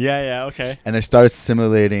 Yeah, okay. and I started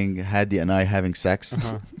simulating Hadi and I having sex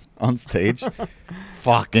on stage,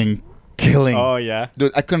 fucking killing. Oh, yeah.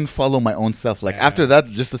 Dude, I couldn't follow my own self. Like Yeah. after that,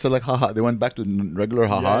 just to say like haha, they went back to regular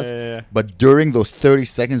ha-has. Yeah. But during those 30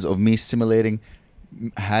 seconds of me simulating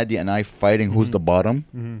Hadi and I fighting who's the bottom,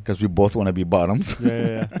 because we both want to be bottoms.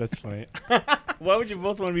 Yeah. That's funny. Why would you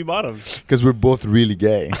both want to be bottoms? Because we're both really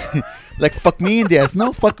gay. Like, fuck me in the ass.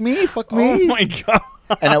 No, fuck me. Oh, my God.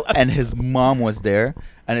 And his mom was there.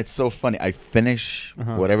 And it's so funny. I finish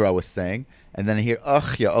whatever I was saying. And then I hear,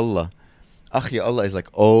 Akh ya Allah. Akh ya Allah is like,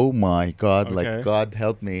 oh my God. Okay. Like, God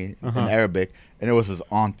help me in Arabic. And it was his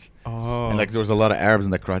aunt. Oh. And like, there was a lot of Arabs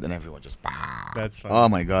in the crowd. And everyone just, That's funny. oh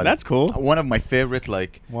my God. That's cool. One of my favorite,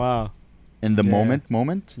 like, Wow. in the Yeah.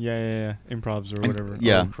 moment. Yeah. Improvs or whatever.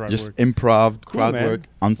 Yeah. Or crowd Just work. improv, Cool, crowd man. work,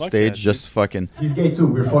 on Fuck stage, that, just fucking. He's gay too.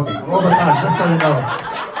 We're fucking all the time. Just so you know.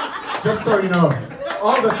 Just so you know.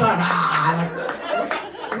 All the time.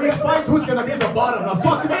 We fight who's gonna be at the bottom. Now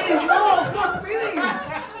fuck me. No, fuck me.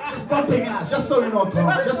 Just bumping ass. Just so you know,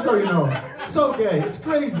 Tom. Just so you know. So gay. It's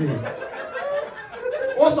crazy.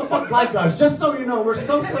 Also fuck black guys. Just so you know. We're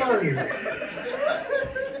so sorry.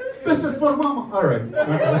 This is for mama. All right.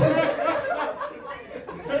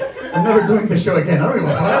 I'm never doing this show again. I don't even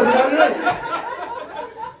know.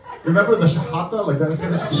 Remember the shahata? Like that is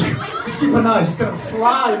gonna just keep an eye, just gonna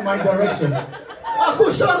fly in my direction.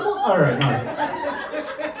 All right, no.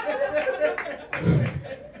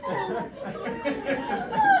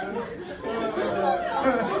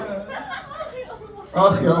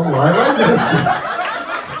 Oh, yo, I like this.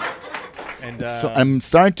 And So I'm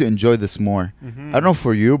starting to enjoy this more. I don't know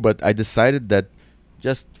for you, but I decided that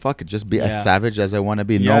just fuck it, just be as Yeah. savage as I want to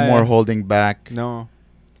be. Yeah, No more yeah. holding back. no.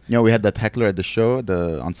 You know, we had that heckler at the show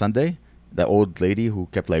on Sunday. That old lady who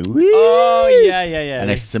kept like, wee. Oh yeah, yeah, yeah. And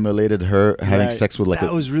I simulated her having Right. sex with like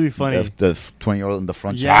that was really funny. the 20-year-old in the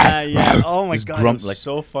front. Yeah, yeah. Oh my This god, grump, it was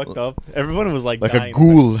so fucked up. Everyone was like like dying. a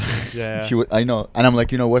ghoul. Yeah. I know, and I'm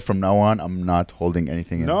like, you know what? From now on, I'm not holding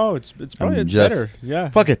anything in. No, it's probably I'm it's just- better. Yeah.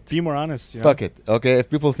 Fuck it. Be more honest. You know? Fuck it. Okay, if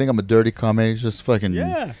people think I'm a dirty comic, just fucking.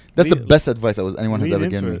 Yeah. That's the Lean- best advice anyone has lean ever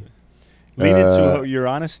into given me. it. Lean into Uh, your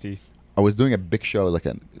honesty. I was doing a big show, like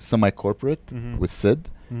a semi-corporate Mhm. with Sid,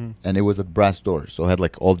 Mhm. and it was at Brass Door. So I had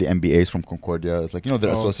like all the MBAs from Concordia. It's like, you know, their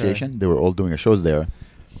Oh, okay. association. They were all doing shows there,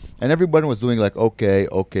 and everybody was doing like okay,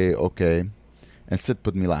 and Sid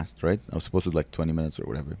put me last, right? I was supposed to do like 20 minutes or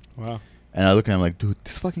whatever. Wow. And I look at him like, dude,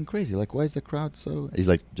 this is fucking crazy. Like, why is the crowd so? He's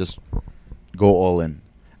like, just go all in,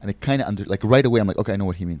 and it kind of like right away. I'm like, okay, I know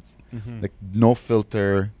what he means. Mhm. Like no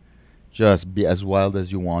filter. Just be as wild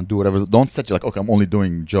as you want. Do whatever. Don't set you like, okay, I'm only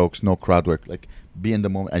doing jokes, no crowd work. Like, be in the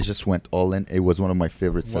moment. I just went all in. It was one of my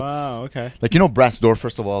favorite sets. Wow. Okay. Like, you know, Brass Door,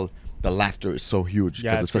 first of all, the laughter is so huge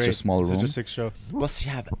Yeah, because it's such a great. small room. Such a sick show. Plus,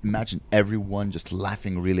 you have, imagine everyone just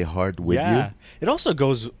laughing really hard with Yeah. you. It also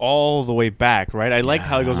goes all the way back, right? I like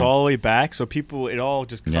how it goes Yeah. all the way back, so people, it all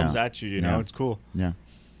just comes Yeah. at you. You know, Yeah. it's cool. Yeah.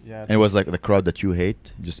 Yeah. And it was like the crowd that you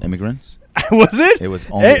hate, just immigrants. Was it? It was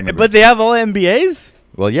only immigrants. But they have all MBAs.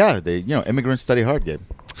 Well, yeah, immigrants study hard, Gabe.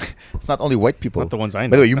 It's not only white people. Not the ones I By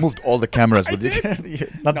the know. way, you moved all the cameras I with you.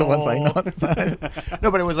 did? Not the ones I No. know.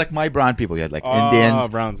 No, but it was like my brown people. You had like Oh, Indians,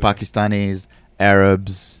 browns, okay. Pakistanis,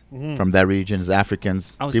 Arabs Mhm. from that regions,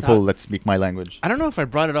 Africans, I was people talk- that speak my language. I don't know if I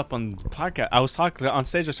brought it up on the podcast. I was talking on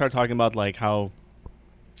stage. I started talking about like how,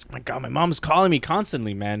 my God, my mom's calling me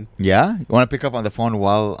constantly, man. Yeah? You want to pick up on the phone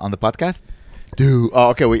while on the podcast? Dude. Oh,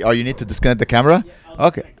 okay. Wait. Oh, you need to disconnect the camera?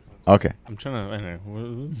 Okay. Okay. I'm trying to.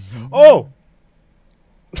 Anyway. Oh.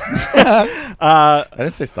 I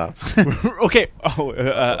didn't say stop. Okay. Oh,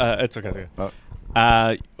 it's okay. It's okay.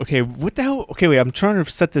 Oh. Okay. What the hell? Okay, wait. I'm trying to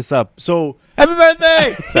set this up. So. Happy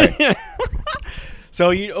birthday! Sorry.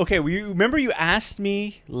 So you remember you asked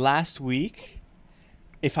me last week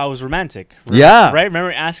if I was romantic? Right? Yeah. Right.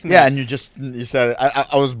 Remember asking me? Yeah, and you said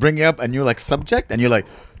I was bringing up a new like subject, and you're like,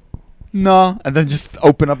 no, and then just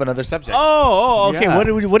open up another subject. Okay. Yeah.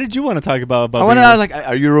 What did you want to talk about? I want to being- know, like,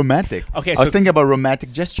 are you romantic? Okay, I was so- thinking about romantic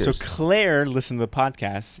So gestures. Claire listened to the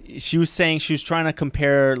podcast. She was saying she was trying to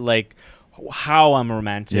compare like how I'm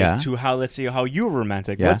romantic Yeah. to how, let's say, how you're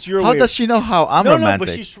romantic. Yeah. What's your How way does she know how I'm no, romantic?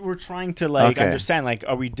 No, but we're trying to like Okay. understand. Like,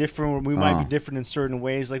 are we different? We might Oh. be different in certain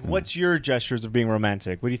ways. Like, what's your gestures of being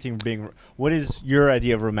romantic? What do you think of being? What is your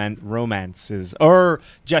idea of romances or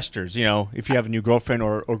gestures? You know, if you have a new girlfriend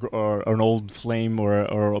or an old flame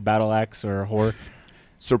or a battle axe or a whore.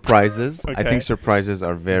 Surprises. I Okay. think surprises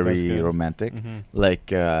are That's very good. romantic. Mhm.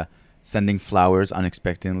 Like sending flowers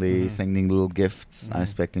unexpectedly, Mhm. sending little gifts Mhm.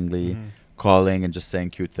 unexpectedly, Mhm. calling and just saying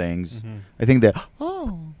cute things. Mhm. I think that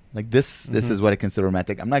like this Mhm. is what I consider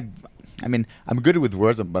romantic. I'm good with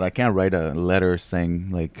words, but I can't write a letter saying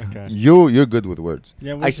like Okay. you're good with words.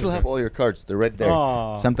 Yeah, I words still are have good. all your cards. They're right there.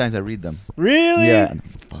 Aw. Sometimes I read them. Really? Yeah. And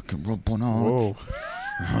fucking rub out. Whoa.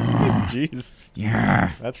 Jeez.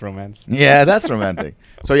 Yeah. That's romance. Yeah, that's romantic.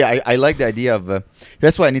 So yeah, I like the idea of.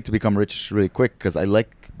 That's why I need to become rich really quick because I like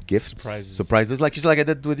gifts, surprises, like just like I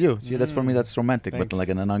did with you. See, that's for me. That's romantic, Thanks. but like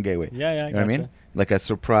in a non-gay way. Yeah, yeah. You know what I mean? Like a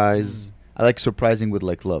surprise. I like surprising with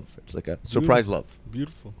like love. It's like a surprise love.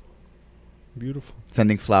 Beautiful. Beautiful.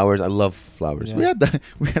 Sending flowers. I love flowers. Yeah. We had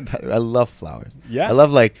that. I love flowers. Yeah. I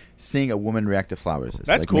love like seeing a woman react to flowers. It's,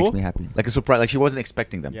 That's like, makes cool. me happy. Like a surprise. Like she wasn't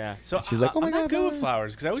expecting them. Yeah. So She's like, oh my I'm God, not good with no.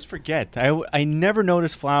 flowers because I always forget. I never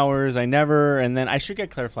notice flowers. And then I should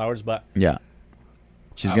get Claire flowers, but Yeah.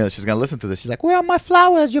 She's gonna listen to this. She's like, where are my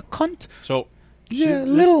flowers, you cunt? so Yeah,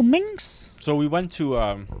 little minx. So we went to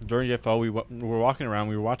during JFL. We were walking around.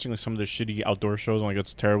 We were watching like, some of the shitty outdoor shows. And, like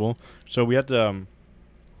it's terrible. So we had to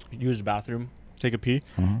use the bathroom, take a pee,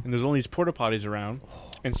 and there's only these porta potties around,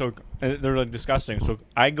 and so they're like disgusting. So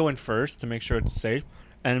I go in first to make sure it's safe,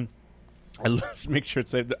 and let's make sure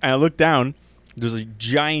it's safe. And I look down. There's a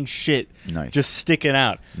giant shit Nice. just sticking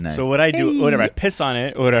out. Nice. So what I do, Hey. whatever, I piss on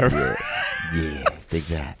it, whatever. Yeah, take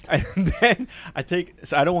that. And then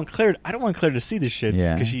I don't want Claire to see this shit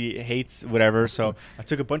Yeah. because she hates whatever. So I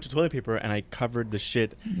took a bunch of toilet paper and I covered the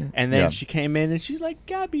shit. And then Yeah. she came in and she's like,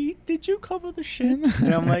 Gabby, did you cover the shit?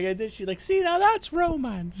 And I'm like, I did. She's like, see, now that's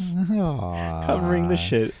romance. Covering the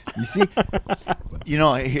shit. You see,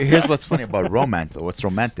 here's what's funny about romance or what's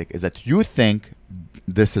romantic is that you think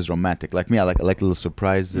this is romantic. Like me, I like little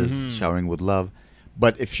surprises, Mm-hmm. showering with love.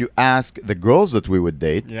 But if you ask the girls that we would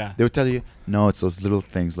date, Yeah. they would tell you, no, it's those little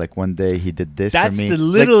things. Like one day he did this That's for me. the It's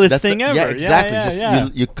like, littlest that's thing ever. Yeah, Yeah, exactly. yeah, Just yeah.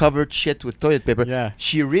 You covered shit with toilet paper. Yeah.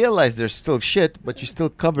 She realized there's still shit, but you still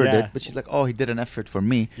covered Yeah. it. But she's like, oh, he did an effort for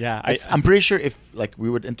me. Yeah, I'm pretty sure if like we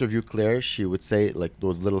would interview Claire, she would say like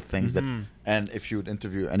those little things Mhm. that. And if she would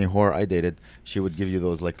interview any whore I dated, she would give you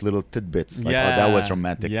those like little tidbits. Like, Yeah. oh, that was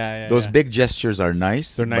romantic. Yeah, those yeah. big gestures are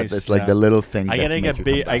nice. They're nice, But it's like yeah. the little things. I that gotta make get you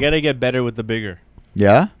big. come I down. gotta get better with the bigger.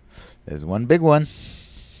 Yeah, there's one big one.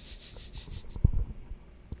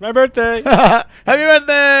 My birthday. Happy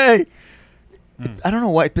birthday! Mm. I don't know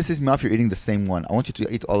why it pisses me off. You're eating the same one. I want you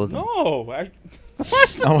to eat all of them. No, what?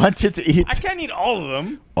 I want you to eat. I can't eat all of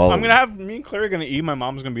them. All I'm of gonna them. have me and Claire are gonna eat. My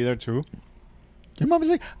mom's gonna be there too. Your mom is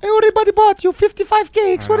like, I already bought you 55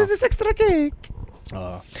 cakes. I What know. is this extra cake?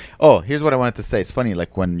 Oh, here's what I wanted to say. It's funny.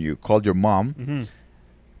 Like when you called your mom, Mm-hmm.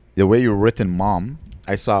 the way you written mom,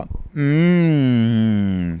 I saw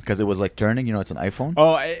because it was like turning. You know, it's an iPhone.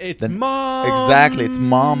 Oh, it's Then- mom. Exactly, it's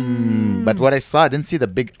mom. But what I saw, I didn't see the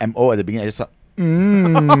big M-O at the beginning. I just saw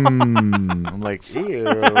I'm like,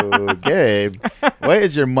 ew, Gabe. Why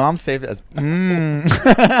is your mom saved as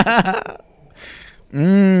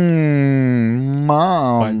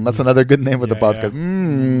mom? That's another good name for the Yeah, podcast. yeah.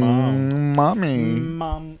 Mom. Mommy.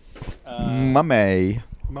 Mom. Mommy.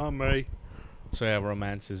 Mommy. So yeah,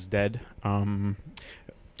 romance is dead.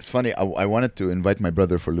 It's funny. I wanted to invite my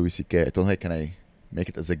brother for Louis C.K. I told him, hey, can I make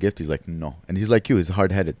it as a gift? He's like, no. And he's like you. He's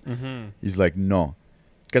hard-headed. Mm-hmm. He's like, no.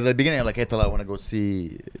 Because at the beginning, I'm like, hey, Tala, I want to go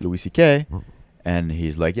see Louis C.K. And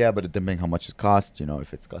he's like, yeah, but it depends how much it costs, you know,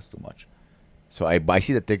 if it costs too much. So I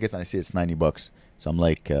see the tickets and I see it's $90. So I'm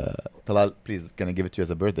like, Tala, please, can I give it to you as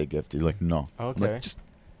a birthday gift? He's like, no. I'm Okay. like, just,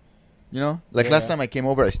 you know, like Yeah, last yeah. time I came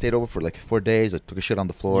over, I stayed over for like 4 days. I took a shit on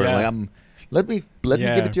the floor. Yeah. I'm like, let me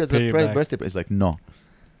give it to you as pay a you back. birthday. He's like, no.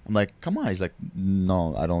 I'm like, come on. He's like,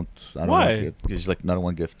 no, I don't Why? want gift. He's like, I don't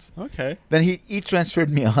want gifts. Okay. Then he transferred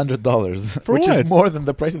me $100, For which what? is more than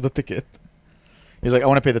the price of the ticket. He's like, I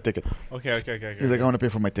want to pay the ticket. Okay. He's like, I want to pay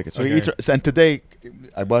for my ticket. So, Okay. and today,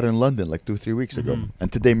 I bought it in London like 2-3 weeks ago. Mhm.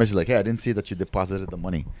 And today, Messi like, hey, I didn't see that you deposited the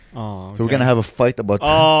money. Oh, So we're gonna have a fight about to take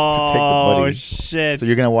the Oh money. shit. So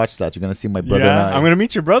you're gonna watch that. You're gonna see my brother. Yeah, and I. I'm gonna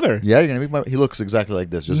meet your brother. Yeah, you're gonna meet my. He looks exactly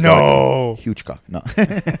like this. Just No. dark. Huge cock. No.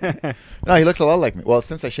 No, he looks a lot like me. Well,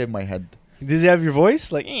 since I shaved my head, Does he have your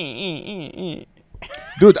voice? Like,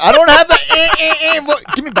 dude, I don't have the.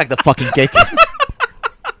 Give me back the fucking cake.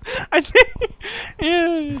 I think,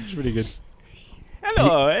 yeah, it's pretty good.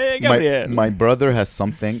 Hello, hey, Gabriel. my brother has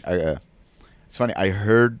something. It's funny. I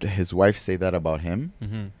heard his wife say that about him,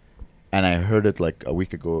 Mm-hmm. and I heard it like a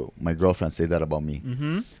week ago. My girlfriend say that about me.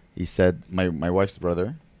 Mm-hmm. He said my wife's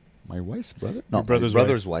brother. My wife's brother? No, Your brother's my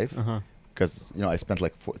brother's wife. Uh-huh. Because I spent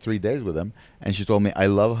like 3 days with him, and she told me I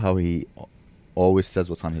love how he always says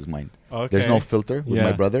what's on his mind. Okay. There's no filter with my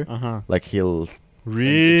Yeah. brother. Uh-huh. Like it will come out.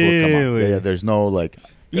 Really? Yeah, there's no like.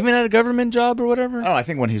 Even at a government job or whatever? Oh, I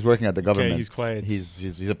think when he's working at the government, he's quiet.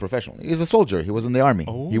 He's a professional. He's a soldier. He was in the army.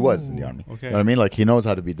 He was in the Oh, army. okay. You know what I mean? Like he knows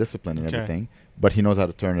how to be disciplined and Okay. everything, but he knows how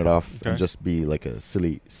to turn it off Okay. and just be like a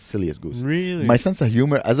silliest goose. Really? My sense of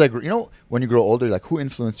humor, as I you know, when you grow older, like who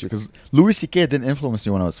influenced you? Because Louis C.K. didn't influence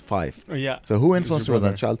me when I was 5. Oh, yeah. So who It was influenced your me as a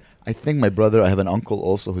brother. child? I think my brother. I have an uncle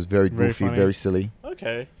also who's very Very goofy, funny. very silly.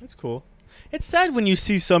 Okay, that's cool. It's sad when you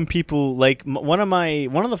see some people like one of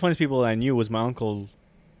the funniest people I knew was my uncle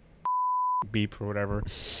Beep or whatever.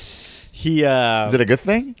 He Is it a good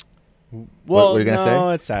thing? well, what are you gonna no,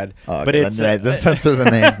 say? it's sad. Oh, But okay, it's then censor the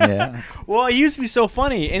name. Yeah. well, he used to be so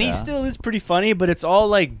funny, and he Yeah. still is pretty funny, but it's all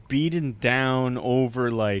like beaten down over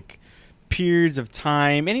like periods of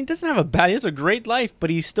time, and he doesn't have he has a great life, but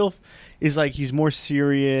he still is like he's more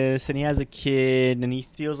serious, and he has a kid, and he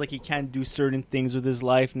feels like he can't do certain things with his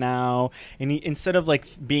life now, and he instead of like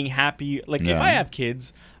being happy, like if Yeah. I have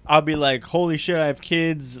kids, I'll be like, holy shit, I have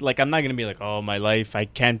kids. Like I'm not gonna be like, oh my life, I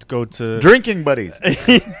can't go to Drinking buddies.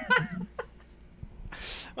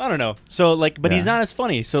 I don't know. So like, but he's Yeah. not as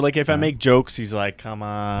funny. So like, if I Yeah. make jokes, he's like, "Come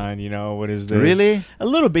on, what is this?" Really? A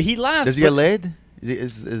little bit. He laughs. Does he but- get laid?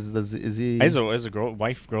 Is he? As a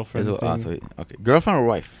girlfriend. thing. Okay. Girlfriend or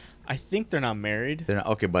wife? I think they're not married. They're not,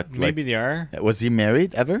 okay, but Maybe like, they are. was he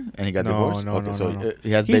married ever? And he got No, divorced? no, Okay, no, so no, no.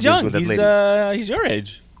 he has He's babies young. with that He's lady. he's your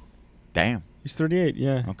age. Damn. He's 38.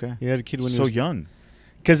 Yeah. Okay. He had a kid when he So was young.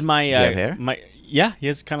 Because my Does he have hair? yeah, he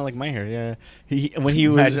has kind of like my hair. Yeah. When he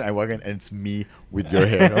was Imagine I walk in and it's me with your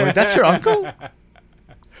hair. I'm like, that's your uncle?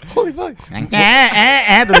 Holy fuck.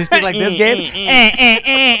 Does he speak like this, Gabe?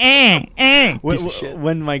 Piece of shit.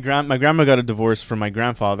 When my grandma got a divorce from my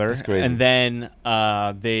grandfather, That's crazy. and then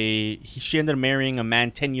she ended up marrying a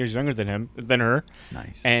man 10 years younger than her.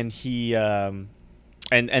 Nice. And he and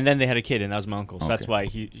then they had a kid, and that was my uncle. So that's Okay. why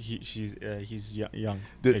he's young.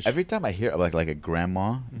 Dude, every time I hear like a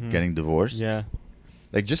grandma getting divorced, Yeah.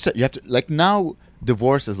 like just you have to like now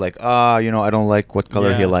divorce is like I don't like what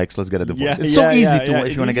color he Yeah. likes. Let's get a divorce. Yeah, It's so easy to yeah,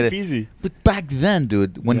 if you want to get it. easy. But back then,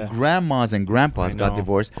 dude, when Yeah. grandmas and grandpas I got know.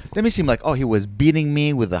 divorced, they may seem like, he was beating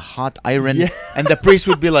me with a hot iron, Yeah. and the priest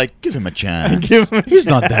would be like, give him a chance. Give him a He's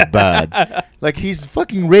not that bad. Like, he's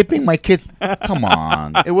fucking raping my kids. Come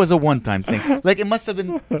on. It was a one-time thing. Like, it must have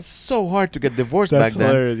been so hard to get divorced That's back then.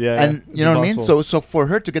 hilarious, yeah, And yeah. you know what I mean? Impossible. So for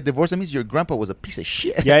her to get divorced, that means your grandpa was a piece of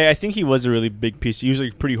shit. Yeah, I think he was a really big piece. He was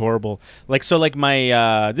like pretty horrible. Like my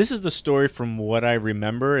this is the story from what I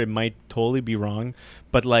remember. It might totally be wrong,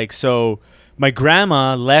 but my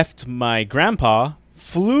grandma left my grandpa,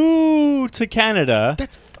 flew to Canada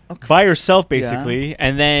That's okay. by herself basically,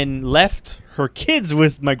 and then left her kids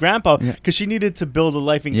with my grandpa Yeah. because she needed to build a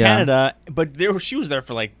life in Yeah. Canada. But she was there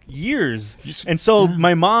for like years, s- and so yeah.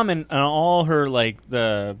 my mom and all her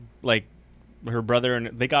her brother, and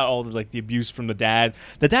they got all the abuse from the dad.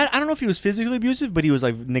 The dad, I don't know if he was physically abusive, but he was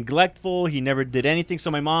like neglectful. He never did anything.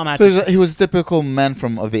 So my mom had So he was a typical man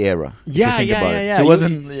of the era. if you Yeah, think yeah, about yeah, it. yeah. He He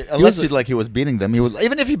wasn't was- unless he was he was beating them. He would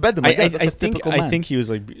even if he bet them. That's a typical man. I think he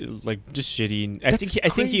was like just shitty. And I That's think he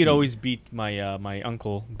crazy. had always beat my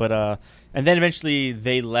uncle, but and then eventually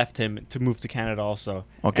they left him to move to Canada also.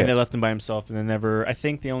 Okay. And they left him by himself, and they never. I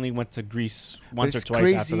think they only went to Greece But once or it's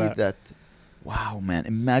twice after crazy that. wow, man!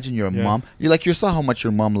 Imagine you're a Yeah. mom. You saw how much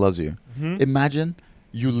your mom loves you. Mhm. Imagine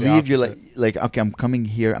you The leave. You're opposite. like okay, I'm coming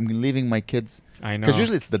here. I'm leaving my kids I know. because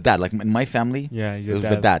usually it's the dad. Like in my family, Yeah, it your was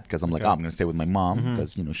the dad because I'm like, Okay. I'm gonna stay with my mom Mhm.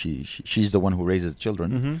 because she's the one who raises children.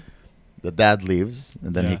 Hmm. The dad leaves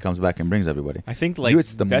and then he Yeah. comes back and brings everybody. I think You,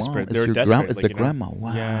 it's the desperate. mom. It's They're your desperate. it's the grandma.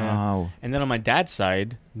 Wow. Yeah. And then on my dad's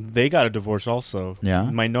side, they got a divorce also.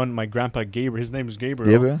 Yeah. My grandpa Gabriel. His name is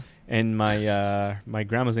Gabriel. Gabriel? And my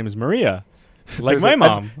grandma's name is Maria. So Like it's my and-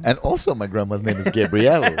 mom. And also my grandma's name is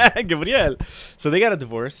Gabriel. Gabriel. So they got a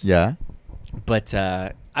divorce. Yeah. But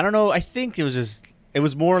I don't know. I think it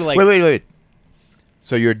was more like. Wait.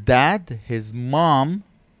 So your dad, his mom,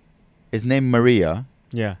 is named Maria,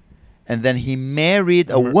 Yeah. and then he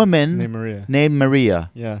married a Named woman Maria. named Maria.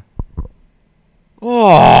 Yeah.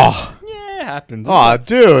 Oh, Yeah, it happens.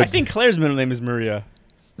 dude. I think Claire's middle name is Maria.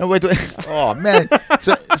 No, wait. Oh man.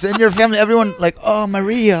 So in your family, everyone like, oh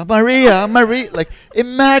Maria. Like,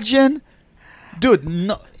 imagine, dude.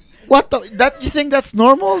 No, what that you think that's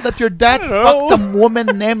normal that your dad I don't fucked know. a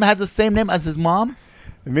woman name has the same name as his mom?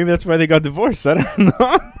 Maybe that's why they got divorced. I don't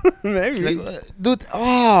know. Maybe. Like, dude.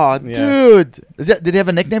 Oh, Yeah. dude. Did he have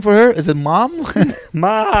a nickname for her? Is it mom?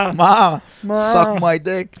 Ma. Ma, Ma. suck my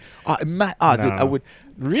dick. Dude, No. I would.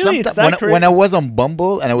 Really? It's sometime- that crazy? when I was on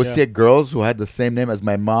Bumble and I would Yeah. see girls who had the same name as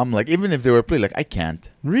my mom, like even if they were pretty, like I can't.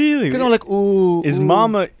 Really? Because I'm like, ooh. Is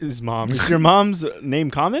ooh. is your mom's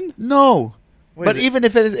name common? No. What But is it? even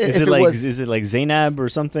if it is, Is if it it like was, is it like Zainab or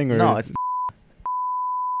something? Or no, it's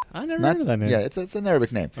I never not. heard of that name. Yeah, it's an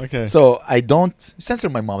Arabic name. Okay. So I don't censor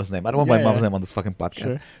my mom's name. I don't want my Yeah, mom's yeah. name on this fucking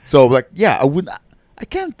podcast. Sure. So like, yeah, I would. I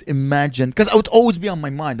can't imagine because I would always be on my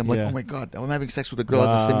mind. I'm like, Yeah. oh my god, I'm having sex with a girl who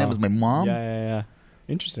has the same name as my mom. Yeah.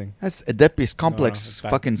 Interesting. That's Oedipus it's complex bad.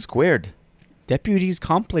 fucking squared. Deputies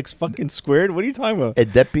complex fucking squared. What are you talking about?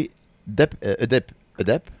 Oedip?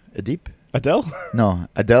 Adele? No,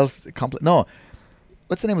 Adele's complex. No,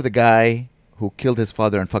 what's the name of the guy who killed his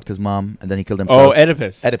father and fucked his mom and then he killed himself? Oh,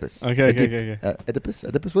 Oedipus. Oedipus. Okay.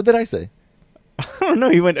 Oedipus. What did I say? I don't know.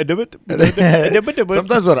 He went Oedipus.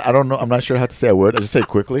 Sometimes when I don't know, I'm not sure how to say a word. I just say it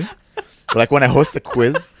quickly. But like when I host a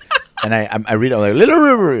quiz and I read it, I'm like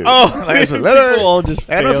literally. Oh, like I said, people literally. all just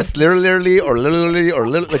I don't know if fail. it's literally or literally or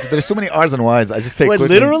like there's so many R's and Y's. I just say What,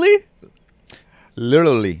 quickly. literally?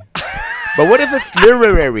 Literally. But what if it's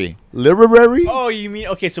literary? Literary? Oh, you mean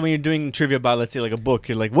okay? So when you're doing trivia about, let's say, like a book,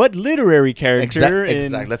 you're like, what literary character?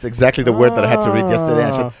 Exactly. That's exactly the word that I had to read yesterday. I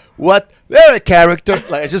said, Ah. "What? There a character?"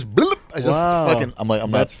 Like I just, bloop, I just Wow. fucking. I'm like, I'm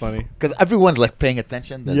That's not funny. because everyone's like paying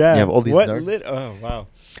attention. That Yeah. you have all these what nerds. Oh, wow.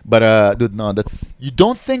 But dude, no, that's. You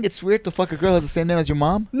don't think it's weird to fuck a girl who has the same name as your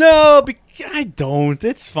mom? No, I don't.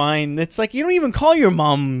 It's fine. It's like you don't even call your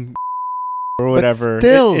mom or whatever.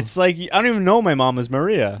 still. It's like I don't even know my mom is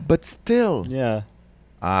Maria. But still, Yeah.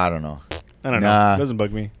 I don't know. I don't know. Nah. It doesn't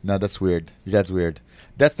bug me. No, that's weird. That's weird.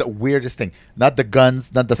 That's the weirdest thing. Not the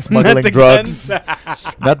guns, not the smuggling the drugs, guns.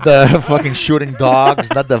 not the fucking shooting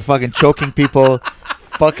dogs, not the fucking choking people.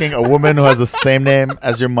 fucking a woman who has the same name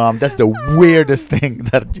as your mom. That's the weirdest thing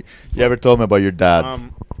that you ever told me about your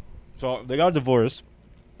dad. So they got divorced,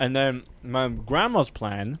 and then my grandma's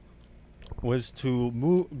plan was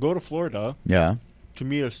to go to Florida. Yeah. To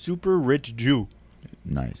meet a super rich Jew.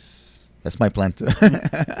 Nice. That's my plan too.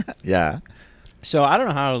 Yeah. So I don't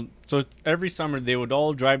know how. So every summer they would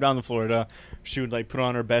all drive down to Florida. She would like put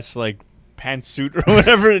on her best like pantsuit or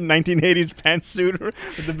whatever, 1980s pantsuit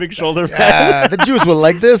with the big shoulder pads. Yeah, the Jews will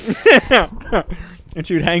like this. Yeah. And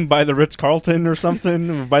she would hang by the Ritz-Carlton or something,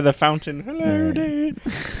 or by the fountain. Hello, dude.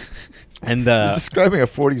 And He's describing a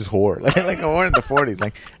 40s whore, like a whore in the 40s,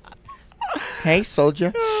 like. Hey,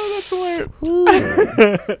 soldier. Oh, that's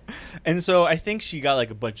weird. And so I think she got like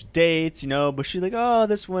a bunch of dates, but she's like, oh,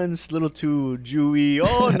 this one's a little too Jewy.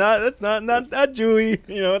 Oh, that's not Jewy.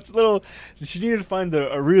 It's a little. She needed to find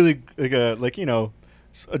a really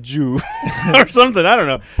a Jew or something. I don't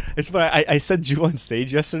know. It's funny. I said Jew on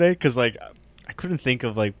stage yesterday because like I couldn't think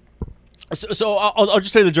of like. So I'll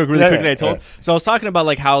just tell you the joke really quickly. I told. Yeah. So I was talking about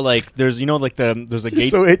like how like there's there's a gate.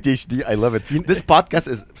 So ADHD, I love it. This podcast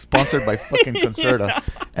is sponsored by fucking Concerta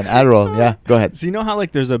and Adderall. Yeah, go ahead. So you know how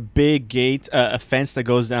like there's a big gate, a fence that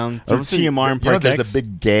goes down through TMR and Park X? There's a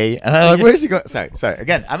big gay. And I'm like, where is he going? Sorry.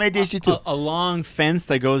 Again, I'm ADHD too. A long fence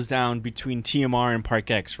that goes down between TMR and Park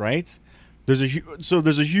X, right? There's a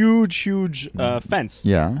huge fence.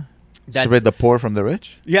 Yeah. Separate the poor from the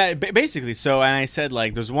rich? Yeah, basically. So, and I said,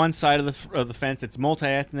 like, there's one side of the fence that's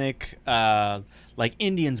multi-ethnic, like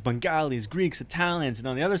Indians, Bengalis, Greeks, Italians, and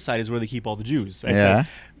on the other side is where they keep all the Jews. I said,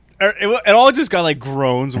 it all just got, like,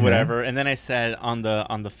 groans or whatever. And then I said on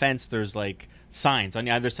the fence there's, like, signs on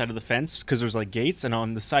the other side of the fence because there's, like, gates. And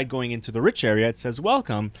on the side going into the rich area, it says,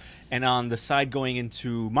 welcome. And on the side going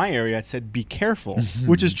into my area, it said, be careful,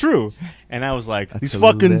 which is true. And I was like, these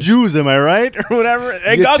fucking Jews, am I right? Or whatever.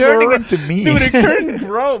 It got turning into me. Dude, it turned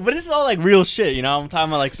gross. But this is all like real shit, I'm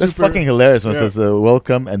talking about like super. That's fucking hilarious when it says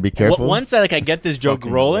welcome and be careful. Once I get this joke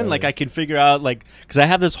rolling, like I can figure out like, because I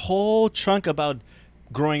have this whole chunk about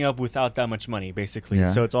growing up without that much money, basically.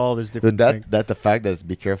 Yeah. So it's all this different thing. That the fact that it's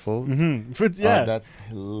be careful. Mm-hmm. Yeah. That's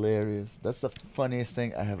hilarious. That's the funniest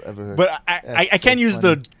thing I have ever heard. But I can't use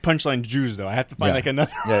the punchline Jews, though. I have to find like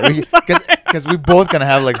another. Yeah, because we both gonna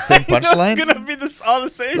have like the same punchlines. It's gonna be all the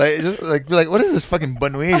same. Like just like be like, what is this fucking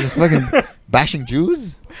Banui? Just fucking bashing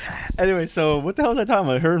Jews. Anyway, so what the hell was I talking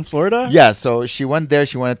about? Her in Florida? Yeah. So she went there.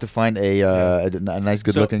 She wanted to find a nice,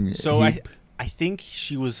 good-looking. So I think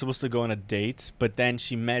she was supposed to go on a date, but then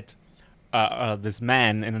she met this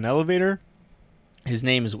man in an elevator. His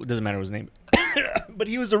name doesn't matter his name, but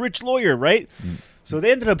he was a rich lawyer, right? So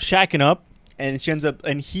they ended up shacking up,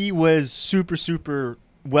 and he was super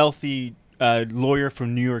wealthy lawyer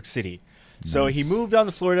from New York City. Nice. So he moved down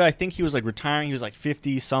to Florida. I think he was like retiring. He was like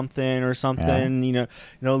 50 something or something,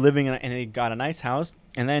 living and he got a nice house.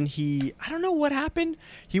 And then I don't know what happened.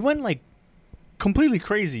 He went like completely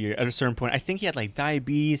crazy at a certain point. I think he had like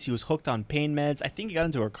diabetes. He was hooked on pain meds. I think he got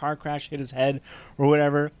into a car crash, hit his head or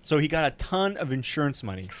whatever. So he got a ton of insurance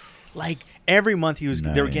money. Like every month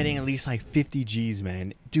they were getting at least like 50 G's,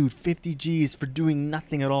 man. Dude, 50 G's for doing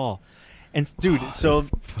nothing at all. And dude, so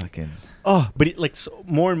fucking but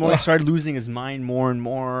more and more he started losing his mind more and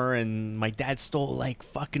more, and my dad stole like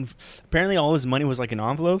fucking apparently all his money was like in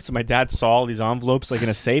envelopes. So my dad saw all these envelopes like in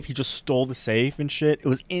a safe. He just stole the safe and shit. It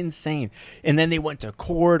was insane. And then they went to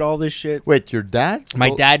court, all this shit. Wait, your dad?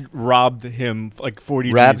 My dad robbed him like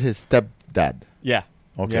 40 robbed G's. His stepdad. Yeah.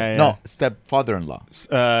 Okay. Yeah. No, stepfather-in-law.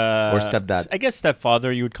 Or stepdad. I guess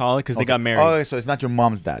stepfather you would call it because they got married. Oh, so it's not your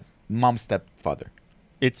mom's dad. Mom's stepfather.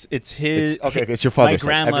 It's his. It's your father's. My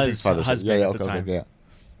grandma's husband at the time. Yeah.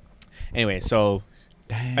 Anyway, so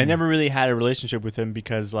I never really had a relationship with him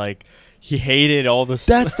because like he hated all this.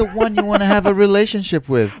 That's the one you want to have a relationship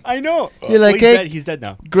with. I know. You're like, hey, he's dead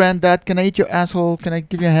now. Granddad, can I eat your asshole? Can I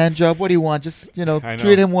give you a hand job? What do you want? Just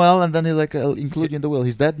treat him well, and then he's like, I'll include you in the will.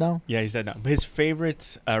 He's dead now. Yeah, he's dead now. But his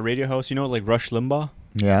favorite radio host, like Rush Limbaugh.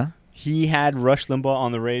 Yeah. He had Rush Limbaugh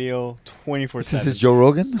on the radio 24/7. This is his Joe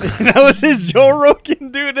Rogan? That was his Joe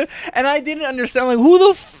Rogan, dude. And I didn't understand, like, who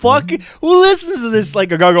the fuck, who listens to this?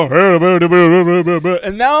 Like, a guy going,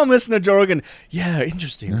 and now I'm listening to Joe Rogan. Yeah,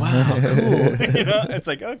 interesting. Wow, cool. It's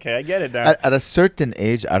like, okay, I get it now. At a certain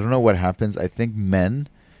age, I don't know what happens. I think men,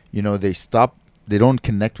 they stop. They don't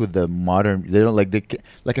connect with the modern. They don't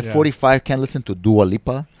at 45 can't listen to Dua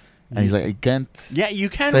Lipa. And he's like, I can't. Yeah, you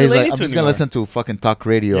can't so relate he's like, to I'm just going to listen to fucking talk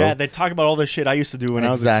radio. Yeah, they talk about all the shit I used to do when I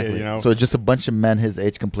was a kid, So it's just a bunch of men his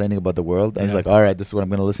age complaining about the world. And he's like, all right, this is what I'm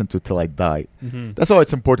going to listen to till I die. Mm-hmm. That's why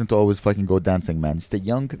it's important to always fucking go dancing, man. Stay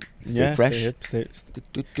young, stay fresh. Stay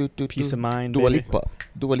hip, peace of mind, Dua Lipa.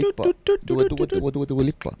 Dua Lipa. Dua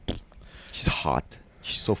Lipa. She's hot.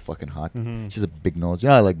 She's so fucking hot. Mm-hmm. She's a big nose. You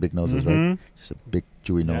know I like big noses, right? Mhm. She's a big,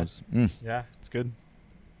 chewy Yeah. nose. Yeah, it's good.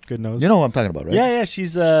 Good nose. You know what I'm talking about, right? Yeah,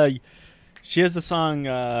 she's she has the song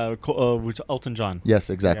which Elton John. Yes,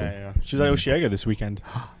 exactly. Yeah. She was at Oshiaga this weekend.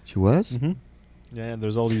 She was? Mm-hmm. Yeah,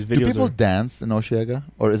 there's all these Do videos. people dance in Oshiaga?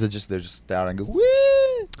 Or is it just they're just there and go,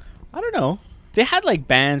 wee? I don't know. They had like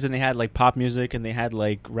bands and they had like pop music and they had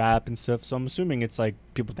like rap and stuff. So I'm assuming it's like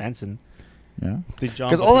people dancing. Yeah. They jump.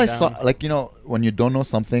 Because up all I and saw, down. like, you know, when you don't know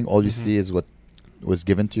something, all you see is what was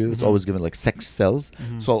given to you. It's Mhm. always given, like, sex sells.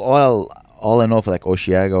 Mhm. So all I know for, like,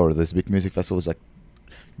 Oshiaga or this big music festival is, like,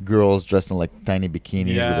 girls dressed in, like, tiny bikinis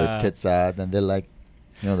with their Yeah. tits out. And they're, like,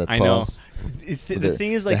 you know, that I know. pause. The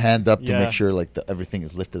thing is, like, the hand up to yeah. make sure, like, everything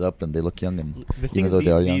is lifted up and they look young. And The thing, even though they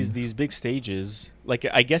are young. these big stages, like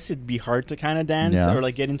I guess it'd be hard to kind of dance Yeah. or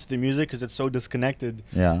like get into the music because it's so disconnected.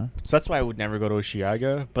 Yeah. So that's why I would never go to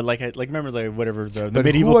Oshiaga. But like I remember like whatever the But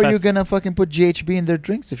medieval. who are you fest- going to fucking put GHB in their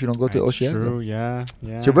drinks if you don't go to That's Oshiaga? True. Yeah.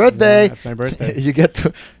 It's your birthday. Yeah, it's my birthday. you get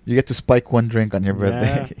to spike one drink on your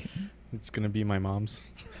birthday. It's gonna be my mom's,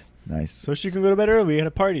 Nice. so she can go to bed early at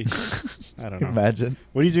a party. I don't know. Imagine.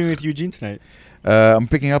 What are you doing with Eugene tonight? I'm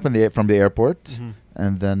picking up from the airport, Mhm.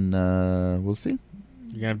 and then we'll see.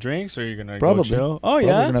 You gonna have drinks or you gonna Probably. go chill? Oh Probably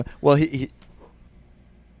yeah. well, he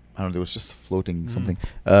I don't know. It was just floating something.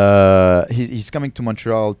 Mm. He's coming to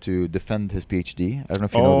Montreal to defend his PhD. I don't know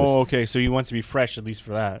if you know this. Okay. So he wants to be fresh at least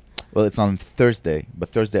for that. Well, it's on Thursday, but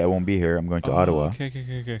Thursday I won't be here. I'm going to Ottawa,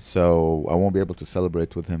 Okay. so I won't be able to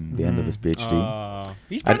celebrate with him the end of his PhD.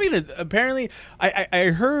 He's probably gonna. Apparently, I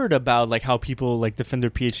heard about like how people like defend their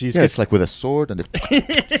PhDs. Yeah, it's like with a sword, and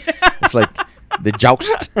it's like the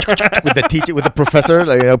joust with the teacher, with the professor,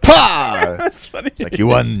 like pah! That's funny. Like you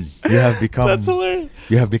won. You have become. That's hilarious.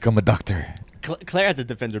 You have become a doctor. Claire had to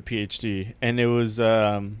defend her PhD, and it was.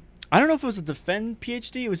 I don't know if it was a defend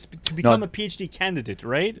PhD. It was to become a PhD candidate,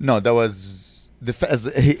 right? No, that was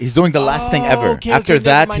he's doing the last thing ever. Okay, After okay,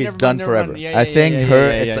 that, never mind, he's never done mind, never forever. mind. Yeah, I yeah, think yeah,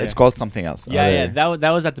 her. yeah, It's called something else. Yeah. That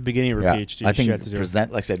was at the beginning of her Yeah. PhD. I she had think to do.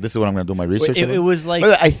 present, like I said, this is what I'm going to do my research. It on. was like.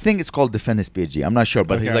 But I think it's called defend his PhD. I'm not sure,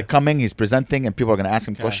 but he's Okay. like coming, he's presenting, and people are going to ask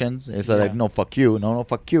him Okay. questions. He's Yeah. like, no, fuck you, no,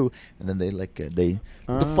 fuck you, and then they like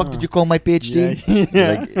what the fuck Ah. did you call my PhD?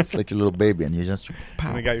 Yeah. Like it's like a little baby, and you just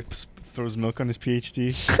And the guy throws milk on his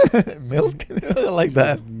PhD. milk I like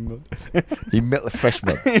that. He fresh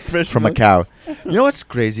milk Fresh from milk. a cow. You know what's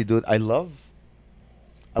crazy, dude? I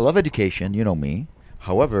love education. You know me.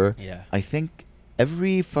 However, Yeah. I think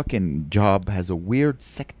every fucking job has a weird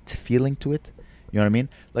sect feeling to it. You know what I mean?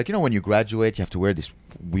 Like, you know, when you graduate, you have to wear these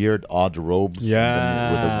weird, odd robes and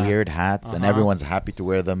then with the Yeah. weird hats, and Uh-huh. everyone's happy to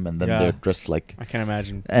wear them, and then Yeah. they're dressed like. I can't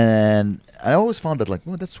imagine. And I always found that, like,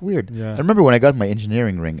 oh, that's weird. Yeah. I remember when I got my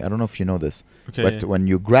engineering ring. I don't know if you know this, Okay. but when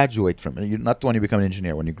you graduate from, not when you become an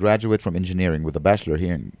engineer, when you graduate from engineering with a bachelor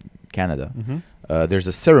here in Canada, there's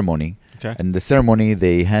a ceremony, Okay. and the ceremony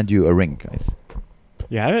they hand you a ring.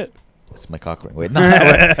 You have it? It's my cock ring. Wait, no,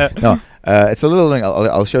 no. It's a little ring.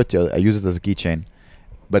 I'll show it to you. I use it as a keychain.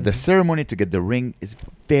 But the ceremony to get the ring is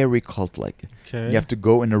very cult-like. Okay. You have to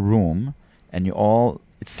go in a room, and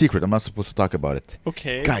it's secret. I'm not supposed to talk about it.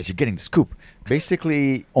 Okay. Guys, you're getting the scoop.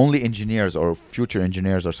 Basically, only engineers or future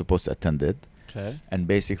engineers are supposed to attend it. Okay. And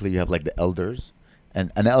basically, you have like the elders,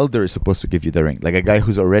 and an elder is supposed to give you the ring. Like a guy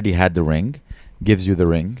who's already had the ring gives you the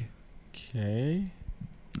ring. Okay.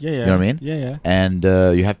 Yeah. You know what I mean? Yeah. And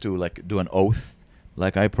you have to like do an oath.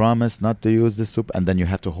 Like, I promise not to use this soup, and then you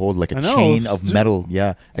have to hold like a An chain oath? of metal.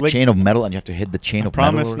 Yeah, a Like- chain of metal, and you have to hit the chain of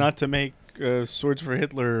metal. Promise not to make swords for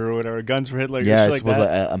Hitler or whatever, guns for Hitler. Yeah, shit like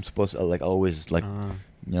that. I'm supposed to like always like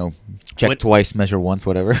Uh, check What- twice, measure once,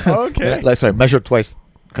 whatever. Okay. Like sorry, measure twice,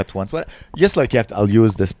 cut once. What? Just like you have to. I'll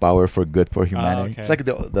use this power for good for humanity. okay. It's like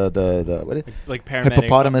the what is it? like paramedic.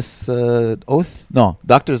 Hippopotamus oath. No,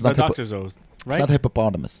 doctor is The not. doctor's oath, right? It's not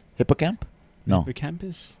hippopotamus. Hippocamp? No.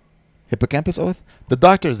 Hippocampus. Hippocampus oath. The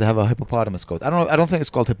doctors they have a hippopotamus oath. I don't know. I don't think it's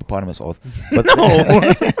called hippopotamus oath. But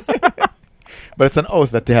but it's an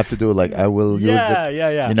oath that they have to do. Like I will use it.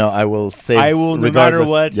 Yeah. You know, I will save. I will, no matter regardless-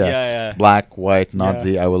 what. Yeah. Black, white,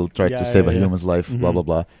 Nazi. I will try Yeah, to save a yeah. human's life. Blah Mhm. blah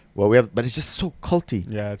blah. Well, we have, but it's just so culty.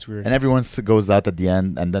 Yeah, it's weird. And everyone goes out at the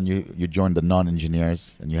end, and then you join the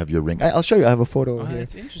non-engineers, and you have your ring. I'll show you. I have a photo Oh, here.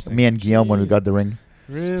 that's interesting. Me and Guillaume when we got the ring.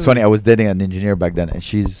 Really? It's funny. I was dating an engineer back then, and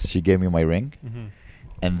she gave me my ring, Mhm.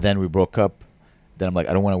 and then we broke up. Then I'm like,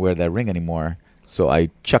 I don't want to wear that ring anymore. So I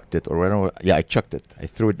chucked it, or whatever. Yeah, I chucked it. I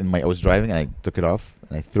threw it in my. I was driving and I took it off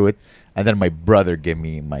and I threw it, and then my brother gave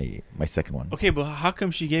me my second one. Okay, but how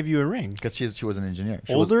come she gave you a ring? Because she was an engineer.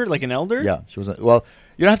 She Older, like an elder? Yeah, she was. Well,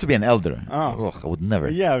 you don't have to be an elder. Oh. Ugh, I would never.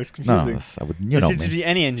 Yeah, it was No, confusing. I would. You You know, could just man. be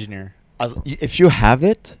any engineer. If you have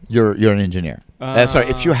it, you're an engineer. Sorry,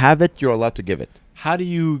 if you have it, you're allowed to give it. How do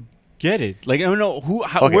you get it? Like, I don't know.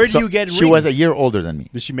 Okay, Where so do you get rings? She was a year older than me.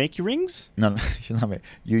 Did she make you rings? No, she's not.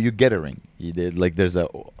 You get a ring. You did like there's a.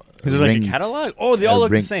 Is it like a catalog? Oh, they all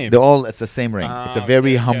look the same. It's the same ring. It's a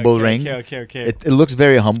very humble ring. Okay. It looks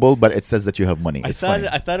very humble, but it says that you have money. I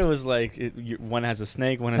thought it was like one has a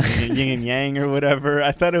snake, one has a yin and yang or whatever.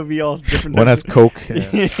 I thought it would be all different. One has Coke.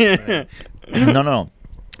 Yeah. No.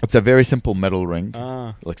 It's a very simple metal ring,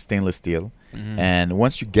 Ah. like stainless steel. Mhm. And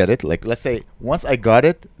once you get it, like let's say once I got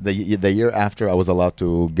it, the year after I was allowed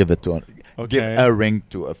to give it to give Okay. a ring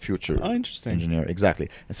to a future Oh, interesting. engineer. Exactly.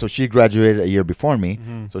 And so she graduated a year before me,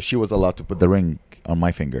 Mhm. so she was allowed to put the ring on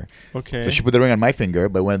my finger. Okay. So she put the ring on my finger,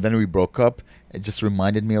 but then we broke up, it just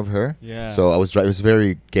reminded me of her. Yeah. So I was it was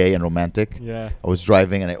very gay and romantic. Yeah. I was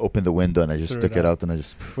driving and I opened the window and I just Threw took it it out. out and I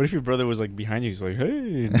just What if your brother was like behind you? He's like,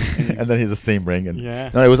 hey. and then he's the same ring. And Yeah.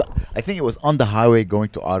 No, it was. I think it was on the highway going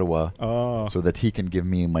to Ottawa, Oh. so that he can give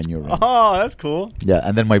me my new ring. Oh, that's cool. Yeah,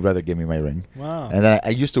 and then my brother gave me my ring, Wow. and then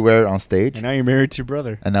I used to wear it on stage, And now you're married to your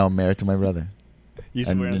brother. and now I'm married to my brother. You used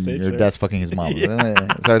to And wear it on stage. your right? dad's fucking his mom.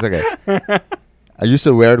 Yeah. So it's okay. I used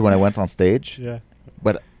to wear it when I went on stage, Yeah.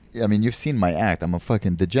 but I mean, you've seen my act. I'm a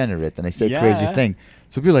fucking degenerate, and I say crazy Yeah. thing.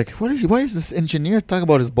 So people are like, why is this engineer talking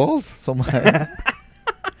about his balls so much?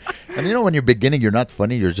 And you know, when you're beginning, you're not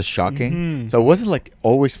funny. You're just shocking. Mhm. So it wasn't like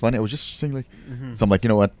always funny. I was just saying like, Mhm. so I'm like, you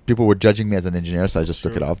know what? People were judging me as an engineer, so I just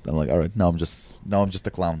took it True. off. I'm like, all right, now I'm just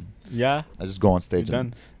a clown. Yeah. I just go on stage. You're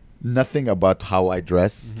And done. nothing about how I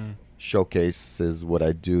dress Mhm. showcases what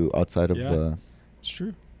I do outside of. Yeah. It's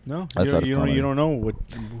true. No, Outside of you comedy. don't know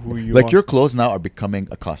who you Like are. your clothes now are becoming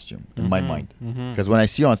a costume in my Mhm, mind. mhm. Because when I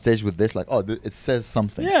see you on stage with this, like, oh, it says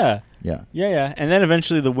something. Yeah. Yeah. Yeah. And then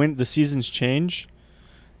eventually the seasons change,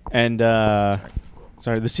 and the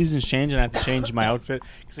seasons change, and I have to change my outfit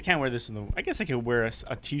because I can't wear this in the. I guess I could wear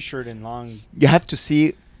a t-shirt and long You have to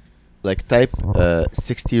see, like, type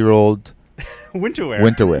 60-year-old winter wear.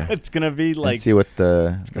 Winter wear. It's gonna be and like see what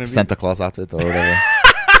the gonna be- Santa Claus outfit or whatever.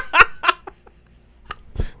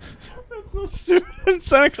 that's so stupid.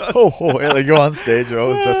 Santa Claus. Yeah, like go on stage, you're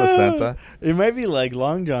always dressed as Santa. It might be like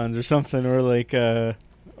long johns or something, or like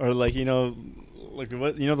you know. Like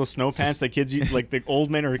what those snow pants that kids like the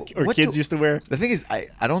old men or What kids do- used to wear. The thing is,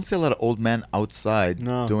 I don't see a lot of old men outside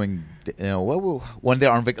No. doing, when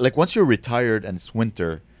they're on like once you're retired and it's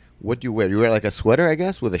winter, what do you wear? You wear like a sweater, I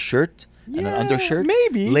guess, with a shirt and an Yeah, undershirt?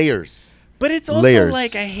 maybe. Layers. But it's also Layers.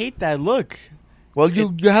 like I hate that look. Well,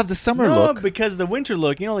 you have the summer No, look. because the winter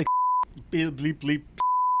look, like bleep bleep bleep.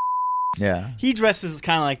 Yeah. He dresses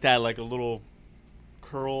kind of like that, like a little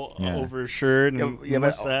curl Yeah. over his shirt and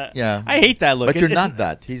but, that. yeah. I hate that look. But you're It- not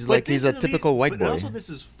that. He's but like, he's this a is typical white but boy. Also, this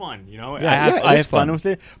is fun, Yeah, I it is have fun fun. with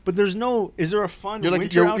it. But there's no. Is there a fun? You're like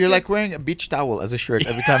winter you're outfit? like wearing a beach towel as a shirt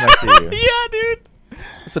every time I see you. Yeah, dude.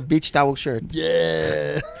 It's a beach towel shirt.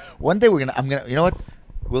 Yeah. One day I'm gonna. You know what?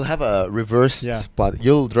 We'll have a reversed Yeah. spot.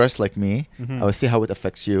 You'll dress like me. Mhm. I will see how it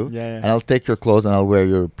affects you. Yeah. And I'll take your clothes and I'll wear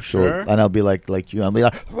your shirt. Sure. And I'll be like you. I'll be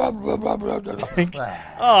like.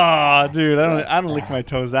 Oh, dude, I don't lick my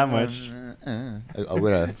toes that much. I'll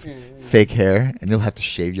wear a fake hair, and you'll have to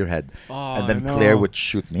shave your head. Oh, And then no. Claire would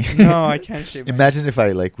shoot me. No, I can't shave my Imagine if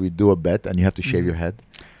we do a bet and you have to shave Mhm. your head.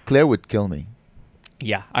 Claire would kill me.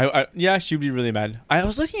 Yeah, yeah, she'd be really mad. I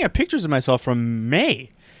was looking at pictures of myself from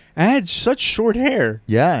May. I had such short hair.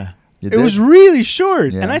 Yeah. You It was did? really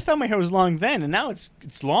short, Yeah. and I thought my hair was long then, and now it's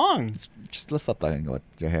long. Just let's stop talking about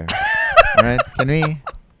your hair. All right?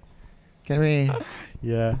 Can we?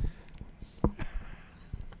 Yeah.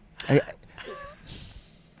 I,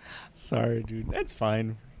 Sorry, dude. That's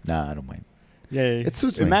fine. nah, I don't mind. Yeah, It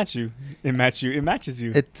suits It me. matches you. It matches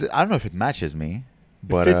you. I don't know if it matches me,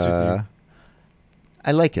 but fits with you.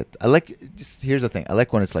 I like it. Just here's the thing. I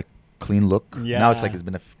like when it's like clean look. Now it's like Yeah. it's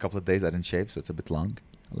been a couple of days I didn't shave, so it's a bit long.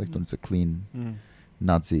 I like when it's a clean, Mm.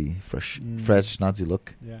 Nazi, fresh Mm. Nazi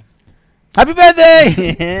look. Yeah. Happy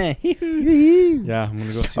birthday! Yeah, I'm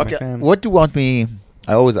gonna go see my Okay, fam. what do you want me?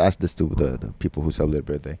 I always ask this to the people who celebrate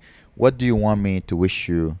birthday. What do you want me to wish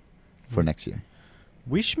you for next year?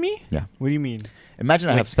 Wish me? Yeah. What do you mean? Imagine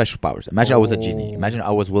I Like- have special powers. Imagine I was a genie. Oh. Imagine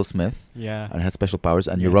I was Will Smith Yeah. and I had special powers,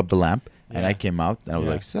 and you Yeah. rubbed the lamp, and Yeah. I came out, and I was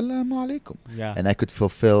Yeah. like, Salaam alaikum. Yeah. And I could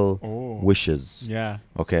fulfill Oh. wishes. Yeah.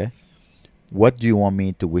 Okay? What do you want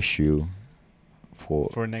me to wish you for?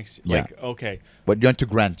 For next, Yeah. like, okay, What do you want to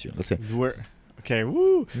grant you? Let's say, where? Okay,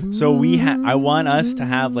 woo. So I want us to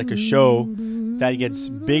have like a show that gets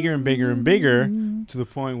bigger and bigger and bigger to the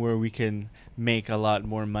point where we can make a lot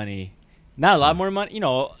more money. Not a lot more money,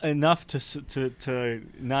 enough to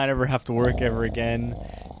not ever have to work ever again,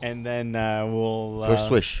 and then we'll. First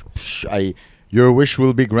wish. Your wish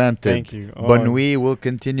will be granted. Thank you. Banui will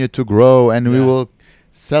continue to grow, and we will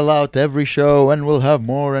sell out every show, and we'll have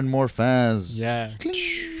more and more fans. Yeah.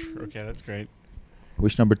 Okay, that's great.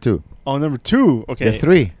 Wish number 2. Oh, number 2. Okay. We have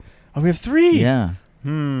 3. Oh, we have 3. Yeah. I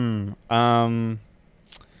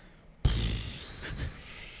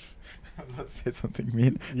was about to say something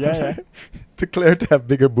mean. Yeah. To Claire to have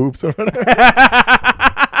bigger boobs or whatever.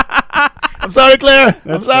 I'm sorry, Claire.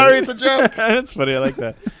 I'm sorry. It's a joke. That's funny. I like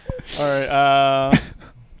that. All right.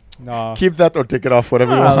 No. Keep that or take it off,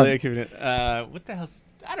 whatever you want. Keep it. What the hell's...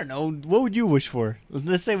 I don't know. What would you wish for?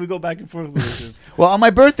 Let's say we go back and forth with wishes. Well, on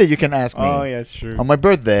my birthday, you can ask me. Oh, yeah, it's true. On my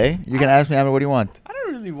birthday, you can ask me, Amer, what do you want? I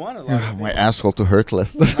don't really want a lot. My asshole to hurt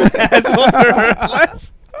less. Asshole to hurt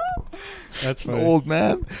less? That's an old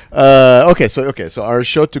man. Okay, so our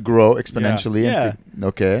show to grow exponentially. Yeah.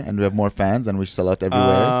 And we have more fans and we sell out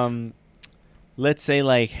everywhere. Let's say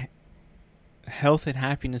like health and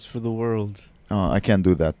happiness for the world. Oh, I can't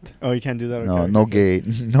do that. Oh, you can't do that? No, no gay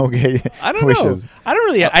I don't wishes. know. I don't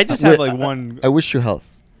really. I just have like one. I wish you health.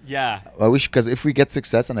 Yeah. I wish, because if we get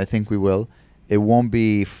success, and I think we will, it won't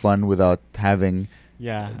be fun without having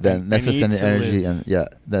the necessary energy and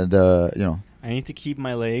I need to keep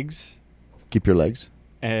my legs. Keep your legs.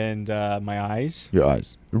 And my eyes. Your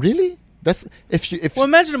eyes. Really? That's well,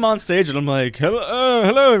 imagine I'm on stage and I'm like,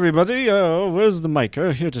 hello everybody. Where's the mic?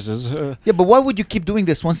 Here it is. Yeah, but why would you keep doing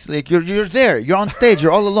this once like you're there? You're on stage.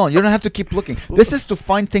 You're all alone. You don't have to keep looking. This is to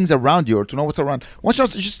find things around you or to know what's around. Once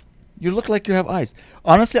you look like you have eyes.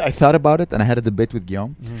 Honestly, I thought about it and I had a debate with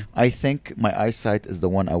Guillaume. Mm-hmm. I think my eyesight is the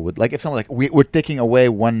one I would like. If someone like we're taking away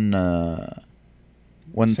one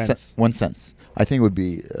sense, I think it would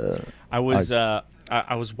be. I was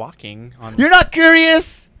walking on. You're not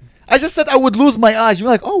curious. I just said I would lose my eyes. You're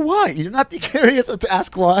like, oh, why? You're not curious to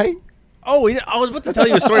ask why? Oh, I was about to tell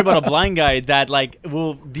you a story about a blind guy that like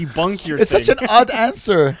will debunk your. It's thing. Such an odd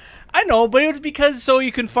answer. I know, but it was because so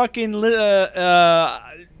you can fucking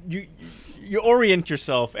you orient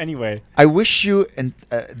yourself anyway. I wish you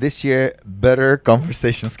this year better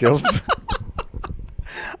conversation skills.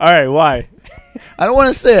 All right, why? I don't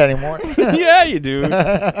want to say it anymore. Yeah, you do.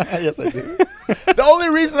 Yes, I do. The only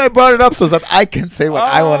reason I brought it up so that I can say what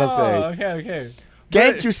I want to say. Okay.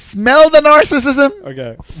 Can't you smell the narcissism?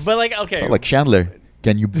 Okay. But okay. It's like Chandler.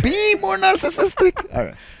 Can you be more narcissistic? All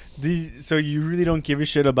right. So you really don't give a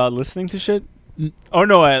shit about listening to shit? Oh,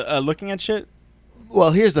 no, looking at shit?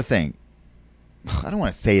 Well, here's the thing. I don't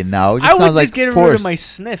want to say it now. It I would just just get rid of my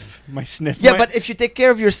sniff. Yeah, but if you take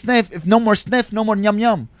care of your sniff, if no more sniff, no more yum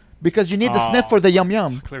yum. Because you need the sniff for the yum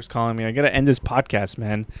yum. Claire's calling me. I got to end this podcast,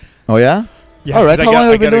 man. Oh, yeah? Yeah. All right. How long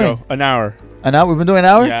have we been doing? Go. An hour. An hour? We've been doing an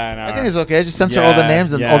hour? Yeah, an hour. I think it's okay. Just censor all the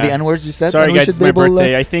names and all the N-words you said. Sorry, guys. It's my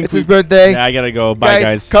birthday. I think it's his birthday. Yeah, I got to go. Bye,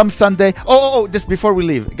 guys. Come Sunday. Oh, just before we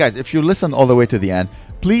leave. Guys, if you listen all the way to the end,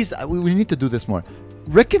 please, we need to do this more.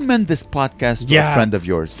 Recommend this podcast to a friend of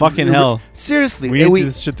yours. Fucking hell. Seriously. We need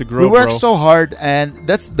this shit to grow, we work so hard, and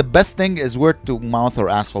that's the best thing is word to mouth or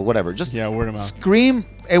asshole, whatever. Just word of mouth. Scream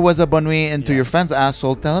it was a bonne nuit into your friend's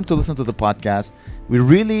asshole. Tell him to listen to the podcast. We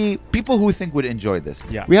really, people who think would enjoy this.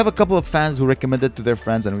 Yeah. We have a couple of fans who recommended it to their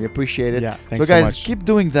friends, and we appreciate it. Yeah, thanks so guys, much. keep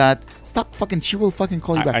doing that. Stop fucking, she will fucking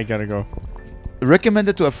call you back. I gotta go. Recommend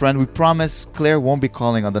it to a friend. We promise Claire won't be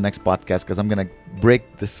calling on the next podcast because I'm going to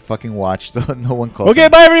break this fucking watch so no one calls. Okay,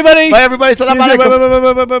 bye everybody. Bye everybody. Salam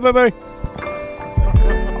alaikum. Bye.